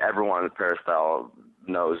everyone in the Peristyle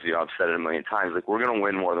knows, I've said it a million times, like, we're going to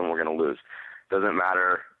win more than we're going to lose. Doesn't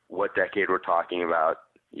matter what decade we're talking about.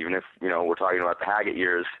 Even if, we're talking about the Haggett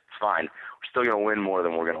years, it's fine. We're still going to win more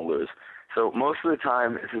than we're going to lose. So most of the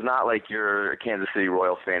time, this is not like you're a Kansas City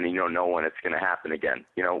Royal fan and you don't know when it's going to happen again.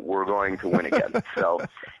 We're going to win again. So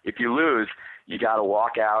if you lose, you got to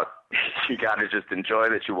walk out. You got to just enjoy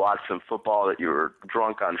that you watched some football, that you were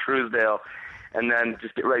drunk on Truesdale, and then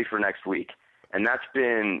just get ready for next week. And that's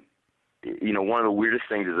been, one of the weirdest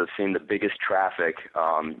things is I've seen the biggest traffic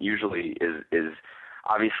usually is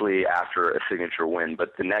obviously after a signature win,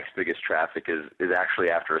 but the next biggest traffic is actually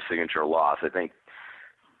after a signature loss. I think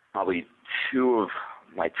probably 2 of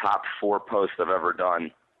my top 4 posts I've ever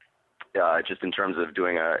done, just in terms of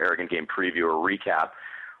doing a Arrogant Game preview or recap,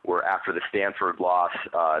 were after the Stanford loss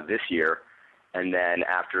this year, and then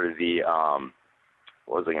after the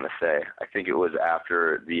what was I going to say? I think it was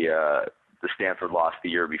after the Stanford loss the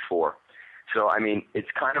year before. So, I mean, it's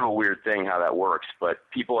kind of a weird thing how that works, but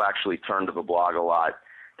people actually turn to the blog a lot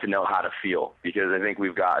to know how to feel, because I think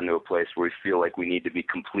we've gotten to a place where we feel like we need to be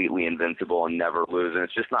completely invincible and never lose, and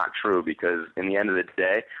it's just not true, because in the end of the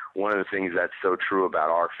day, one of the things that's so true about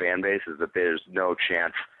our fan base is that there's no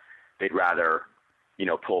chance they'd rather,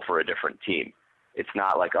 pull for a different team. It's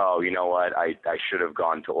not like, oh, you know what, I should have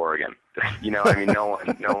gone to Oregon. No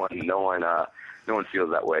one feels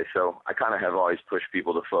that way. So I kind of have always pushed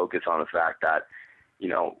people to focus on the fact that,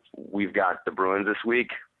 we've got the Bruins this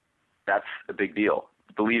week. that's a big deal.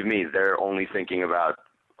 Believe me, they're only thinking about,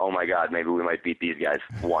 oh my God, maybe we might beat these guys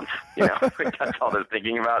once. Like, that's all they're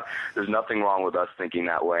thinking about. There's nothing wrong with us thinking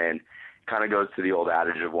that way, and it kind of goes to the old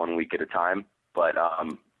adage of 1 week at a time. But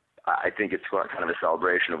I think it's kind of a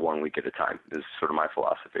celebration of 1 week at a time is sort of my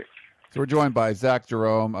philosophy. So we're joined by Zach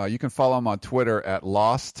Jerome. You can follow him on Twitter at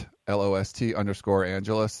Lost,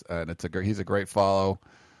 LOST_Angeles, and he's a great follow.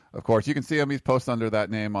 Of course, you can see him. He's posted under that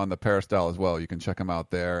name on the Peristyle as well. You can check him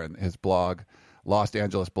out there, and his blog,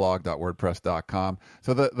 lostangelesblog.wordpress.com.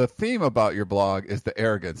 So the theme about your blog is the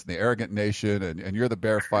arrogance, the arrogant nation, and you're the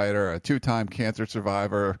bear fighter, a 2-time cancer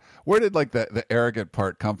survivor. Where did like the arrogant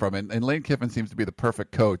part come from? And Lane Kiffin seems to be the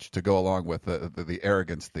perfect coach to go along with the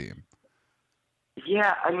arrogance theme.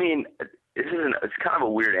 Yeah, I mean, it's kind of a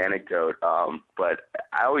weird anecdote, but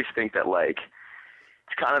I always think that like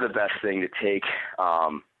it's kind of the best thing to take.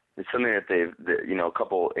 It's something that a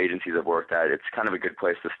couple agencies have worked at. It's kind of a good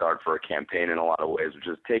place to start for a campaign in a lot of ways, which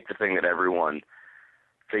is take the thing that everyone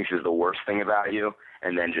thinks is the worst thing about you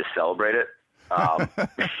and then just celebrate it.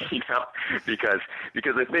 Because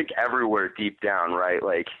I think everywhere deep down, right?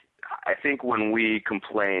 Like, I think when we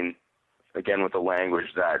complain, again, with the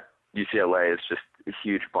language that UCLA is just a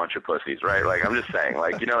huge bunch of pussies, right? Like, I'm just saying,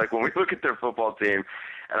 like, like when we look at their football team,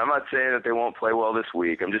 and I'm not saying that they won't play well this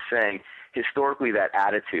week. I'm just saying historically that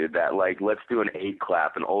attitude that, like, let's do an 8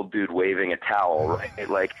 clap, an old dude waving a towel, right?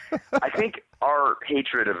 Like, I think our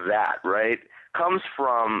hatred of that, right, comes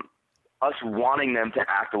from us wanting them to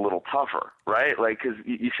act a little tougher, right? Like, because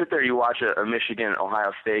you sit there, you watch a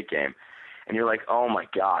Michigan-Ohio State game, and you're like, oh, my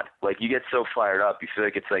God. Like, you get so fired up. You feel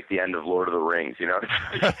like it's like the end of Lord of the Rings,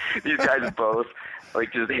 It's like, these guys both,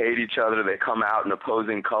 like, just hate each other. They come out in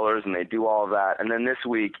opposing colors, and they do all of that. And then this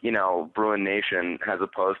week, Bruin Nation has a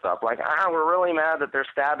post up like, we're really mad that they're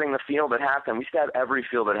stabbing the field at halftime. We stab every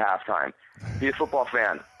field at halftime. Be a football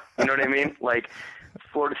fan. You know what I mean? Like,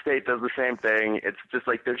 Florida State does the same thing. It's just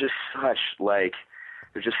like they're just such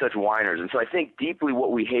whiners. And so I think deeply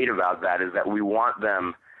what we hate about that is that we want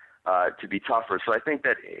them to be tougher. So I think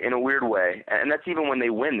that in a weird way, and that's even when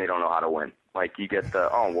they win, they don't know how to win. Like, you get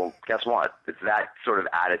guess what? It's that sort of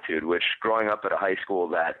attitude, which growing up at a high school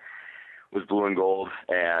that was blue and gold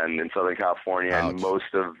and in Southern California, Ouch. And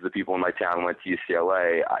most of the people in my town went to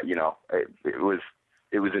UCLA, I was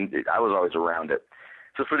always around it.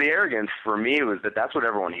 So for the arrogance, for me, it was that's what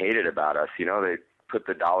everyone hated about us. They put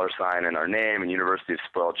the $sign in our name and University of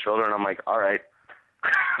Spoiled Children. I'm like, all right.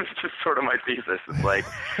 It's just sort of my thesis. It's like,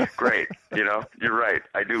 great, you're right.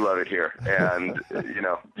 I do love it here. And,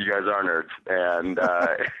 you guys are nerds. And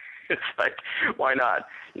it's like, why not?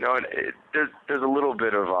 And there's a little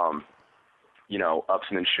bit of,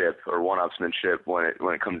 upsmanship or one-upsmanship when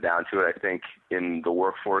it comes down to it. I think in the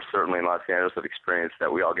workforce, certainly in Los Angeles, I've experienced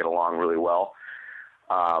that we all get along really well.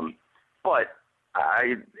 But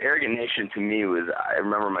Arrogant Nation to me I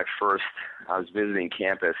remember I was visiting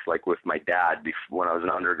campus like with my dad when I was an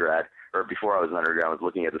undergrad, or before I was an undergrad, I was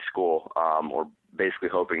looking at the school, or basically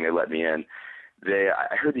hoping they let me in.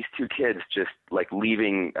 I heard these 2 kids just like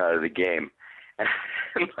leaving the game, and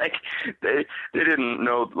like they didn't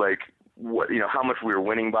know like what how much we were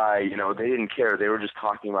winning by. They didn't care. They were just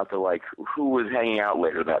talking about who was hanging out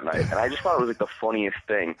later that night, and I just thought it was like the funniest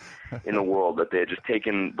thing in the world that they had just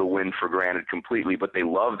taken the win for granted completely. But they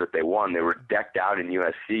loved that they won. They were decked out in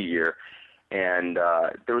USC gear, and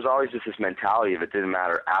there was always just this mentality of it didn't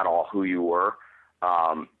matter at all who you were,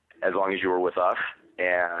 as long as you were with us.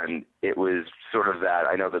 And it was sort of that.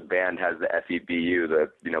 I know the band has the FEBU, the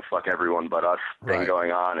fuck everyone but us thing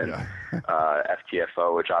going on, and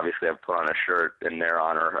FTFO, which obviously I've put on a shirt in their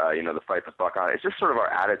honor. The fight the fuck on. It's just sort of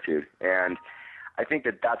our attitude, and I think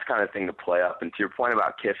that's kind of thing to play up. And to your point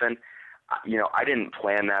about Kiffin, I didn't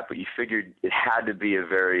plan that, but you figured it had to be a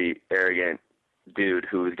very arrogant dude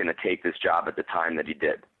who was going to take this job at the time that he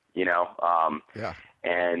did.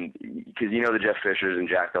 And because the Jeff Fishers and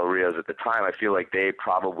Jack Del Rios at the time, I feel like they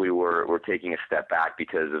probably were taking a step back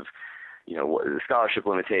because of the scholarship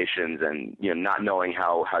limitations and not knowing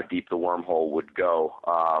how deep the wormhole would go,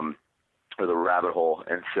 or the rabbit hole.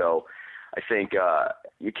 And so I think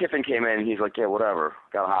Kiffin came in and he's like, yeah, whatever,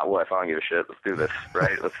 got a hot wife, I don't give a shit, let's do this,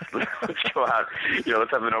 right? Let's go out,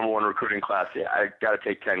 let's have the number 1 recruiting class. Yeah, I got to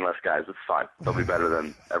take 10 less guys, it's fine, they'll be better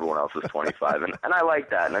than everyone else's 25. And I like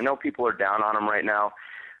that, and I know people are down on him right now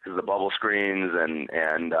because of the bubble screens and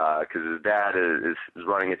because his dad is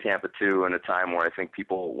running a Tampa 2 in a time where I think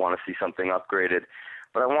people want to see something upgraded.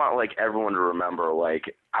 But I want everyone to remember,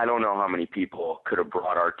 I don't know how many people could have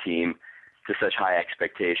brought our team to such high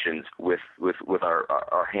expectations with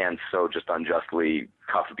our hands so just unjustly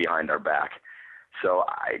cuffed behind our back. So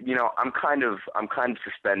I'm kind of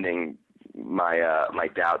suspending my my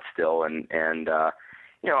doubt still, and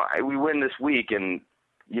we win this week and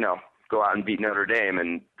go out and beat Notre Dame,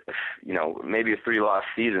 and maybe a 3-loss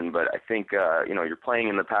season, but I think you're playing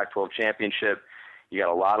in the Pac-12 championship. You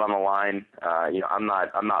got a lot on the line. I'm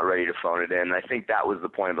not ready to phone it in. I think that was the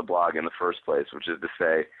point of the blog in the first place, which is to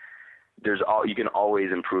say you can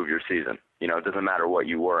always improve your season. It doesn't matter what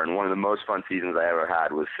you were. And one of the most fun seasons I ever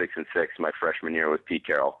had was 6-6 my freshman year with Pete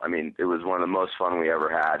Carroll. I mean, it was one of the most fun we ever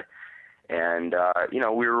had. And,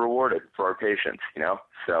 we were rewarded for our patience,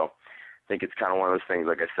 So I think it's kind of one of those things,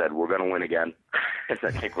 like I said, we're going to win again. And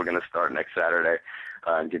I think we're going to start next Saturday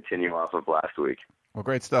and continue off of last week. Well,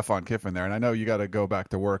 great stuff on Kiffin there. And I know you got to go back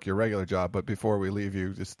to work, your regular job. But before we leave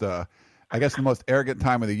you, just I guess the most arrogant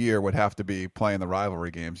time of the year would have to be playing the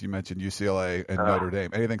rivalry games. You mentioned UCLA and Notre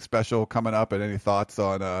Dame. Anything special coming up, and any thoughts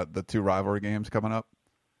on the 2 rivalry games coming up?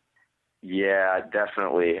 Yeah,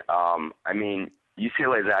 definitely.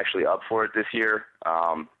 UCLA is actually up for it this year.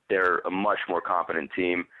 They're a much more competent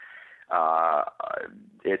team.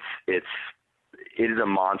 It is a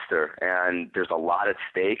monster, and there's a lot at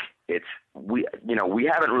stake. We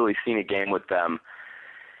haven't really seen a game with them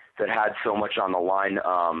that had so much on the line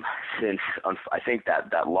since I think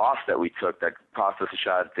that loss that we took that cost us a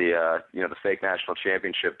shot at the fake national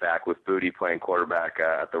championship back with Booty playing quarterback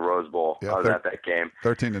at the Rose Bowl. Yeah, I was at that game.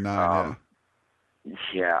 13-9.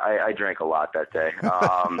 Yeah, I drank a lot that day,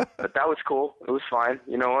 but that was cool. It was fine.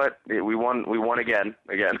 You know what? We won again.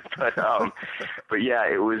 But yeah,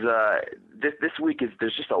 it was. This week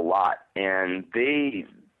there's just a lot, and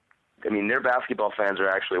their basketball fans are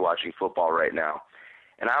actually watching football right now.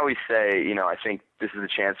 And I always say, I think this is a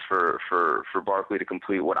chance for Barkley to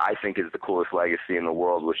complete what I think is the coolest legacy in the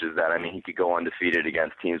world, which is that, he could go undefeated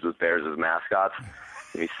against teams with bears as mascots.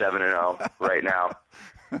 He's 7-0 right now.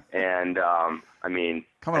 And,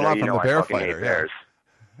 coming a lot from the bear fighter. Bears.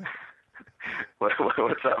 What's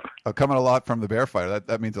up? Coming a lot from the bear fighter.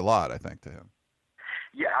 That means a lot, I think, to him.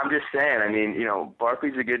 Yeah, I'm just saying.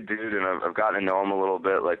 Barkley's a good dude, and I've gotten to know him a little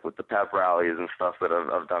bit, like with the pep rallies and stuff that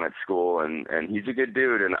I've done at school, and he's a good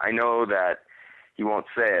dude. And I know that he won't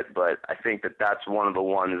say it, but I think that's one of the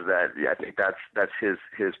ones that I think that's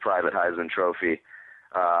his private Heisman Trophy.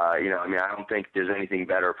 I don't think there's anything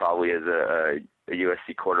better probably as a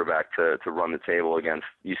USC quarterback to run the table against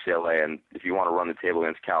UCLA, and if you want to run the table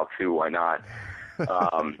against Cal too, why not?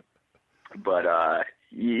 But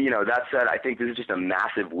that said, I think this is just a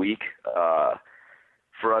massive week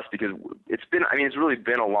for us because it's really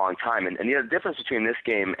been a long time, and the difference between this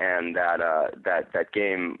game and that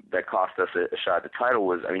game that cost us a shot at the title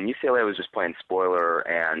was, UCLA was just playing spoiler,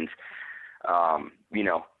 and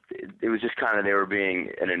it was just kind of they were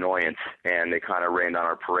being an annoyance, and they kind of rained on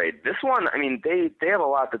our parade. This one, they have a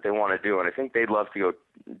lot that they want to do, and I think they'd love to go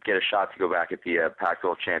get a shot to go back at the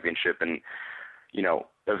Pac-12 championship and,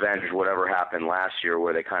 avenge whatever happened last year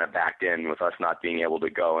where they kind of backed in with us not being able to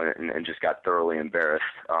go and just got thoroughly embarrassed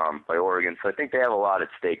by Oregon. So I think they have a lot at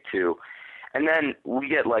stake too. And then we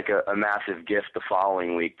get like a massive gift the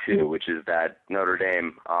following week too, which is that Notre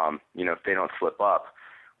Dame, if they don't slip up,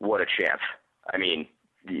 what a chance.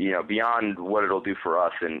 Beyond what it'll do for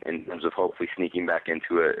us in terms of hopefully sneaking back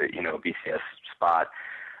into a BCS spot,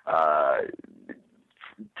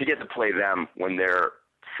 to get to play them when they're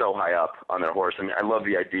so high up on their horse. I love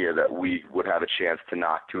the idea that we would have a chance to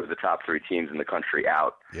knock 2 of the top 3 teams in the country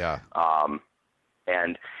out. Yeah.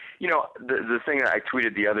 And the thing that I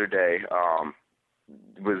tweeted the other day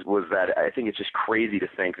was that I think it's just crazy to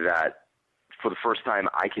think that for the first time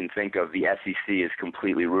I can think of the SEC is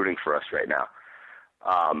completely rooting for us right now.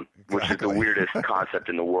 Which is the weirdest concept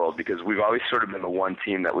in the world because we've always sort of been the one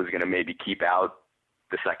team that was going to maybe keep out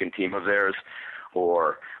the second team of theirs,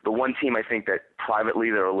 or the one team I think that privately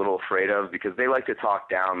they're a little afraid of because they like to talk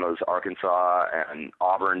down those Arkansas and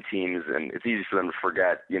Auburn teams, and it's easy for them to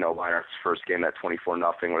forget, Leinart's first game, that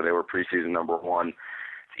 24-0 where they were preseason number 1. It's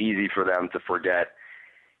easy for them to forget,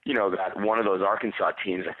 that one of those Arkansas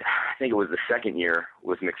teams, I think it was the second year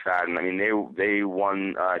with McFadden. They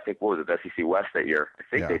won, I think, what was it, the SEC West that year? I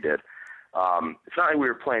think they did. It's not like we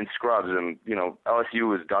were playing scrubs and, LSU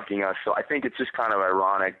was ducking us. So I think it's just kind of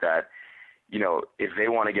ironic that, if they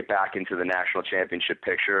want to get back into the national championship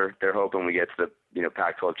picture, they're hoping we get to the,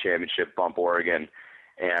 Pac-12 championship, bump Oregon,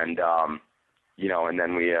 and, and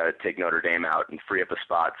then we take Notre Dame out and free up a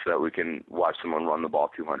spot so that we can watch someone run the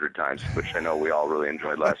ball 200 times, which I know we all really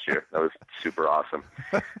enjoyed last year. That was super awesome.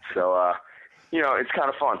 So, it's kind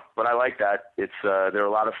of fun, but I like that. There are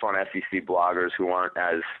a lot of fun SEC bloggers who aren't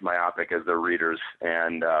as myopic as their readers,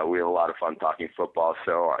 and we have a lot of fun talking football.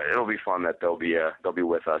 So it'll be fun that they'll be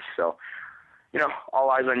with us. So,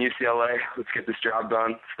 all eyes on UCLA. Let's get this job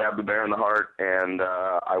done, stab the bear in the heart, and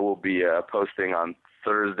I will be posting on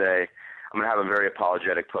Thursday. I'm going to have a very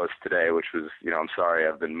apologetic post today, which was, I'm sorry,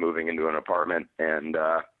 I've been moving into an apartment, and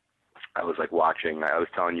I was watching. I was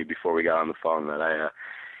telling you before we got on the phone that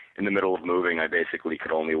in the middle of moving, I basically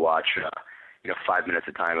could only watch 5 minutes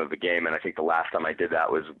at a time of the game, and I think the last time I did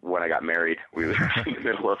that was when I got married. We were in the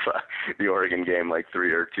middle of the Oregon game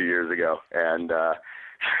 3 or 2 years ago, and I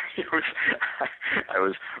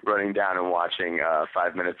was running down and watching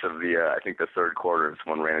 5 minutes of I think the third quarter, and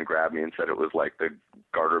someone ran and grabbed me and said it was like the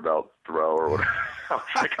garter belt throw or whatever. I was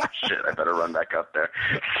like, oh shit, I better run back up there.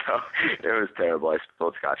 So it was terrible. I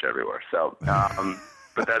spilled scotch everywhere. So,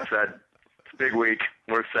 but that said, it's a big week.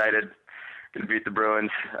 We're excited. Going to beat the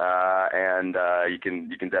Bruins, and you can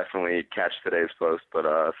definitely catch today's post. But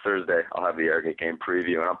Thursday, I'll have the arrogant game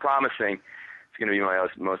preview, and I'm promising it's going to be my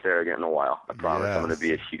most arrogant in a while. I promise. Yes. I'm going to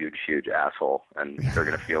be a huge asshole, and they're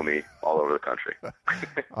going to feel me all over the country.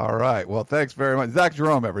 All right. Well, thanks very much, Zach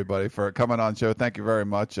Jerome, everybody, for coming on the show. Thank you very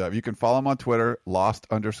much. You can follow him on Twitter,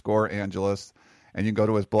 Lost_Angeles, and you can go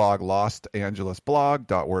to his blog,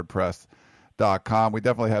 lostangelesblog.wordpress.com. We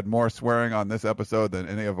definitely had more swearing on this episode than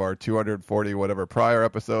any of our 240 whatever prior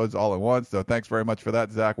episodes all at once. So thanks very much for that,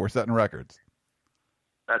 Zach. We're setting records.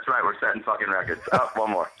 That's right. We're setting fucking records. Oh,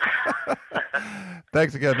 one more.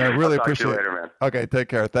 Thanks again, man. Really appreciate it. Talk to you later, man. Okay, take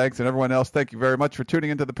care. Thanks. And everyone else, thank you very much for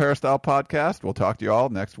tuning into the Peristyle Podcast. We'll talk to you all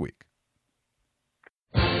next week.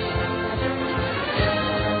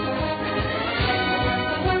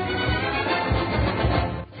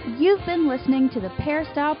 You've been listening to the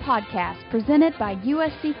Peristyle Podcast presented by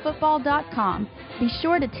USCFootball.com. Be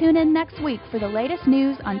sure to tune in next week for the latest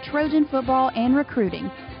news on Trojan football and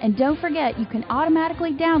recruiting. And don't forget, you can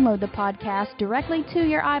automatically download the podcast directly to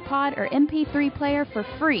your iPod or MP3 player for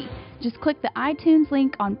free. Just click the iTunes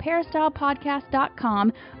link on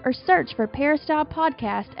peristylepodcast.com or search for Peristyle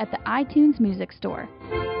Podcast at the iTunes Music Store.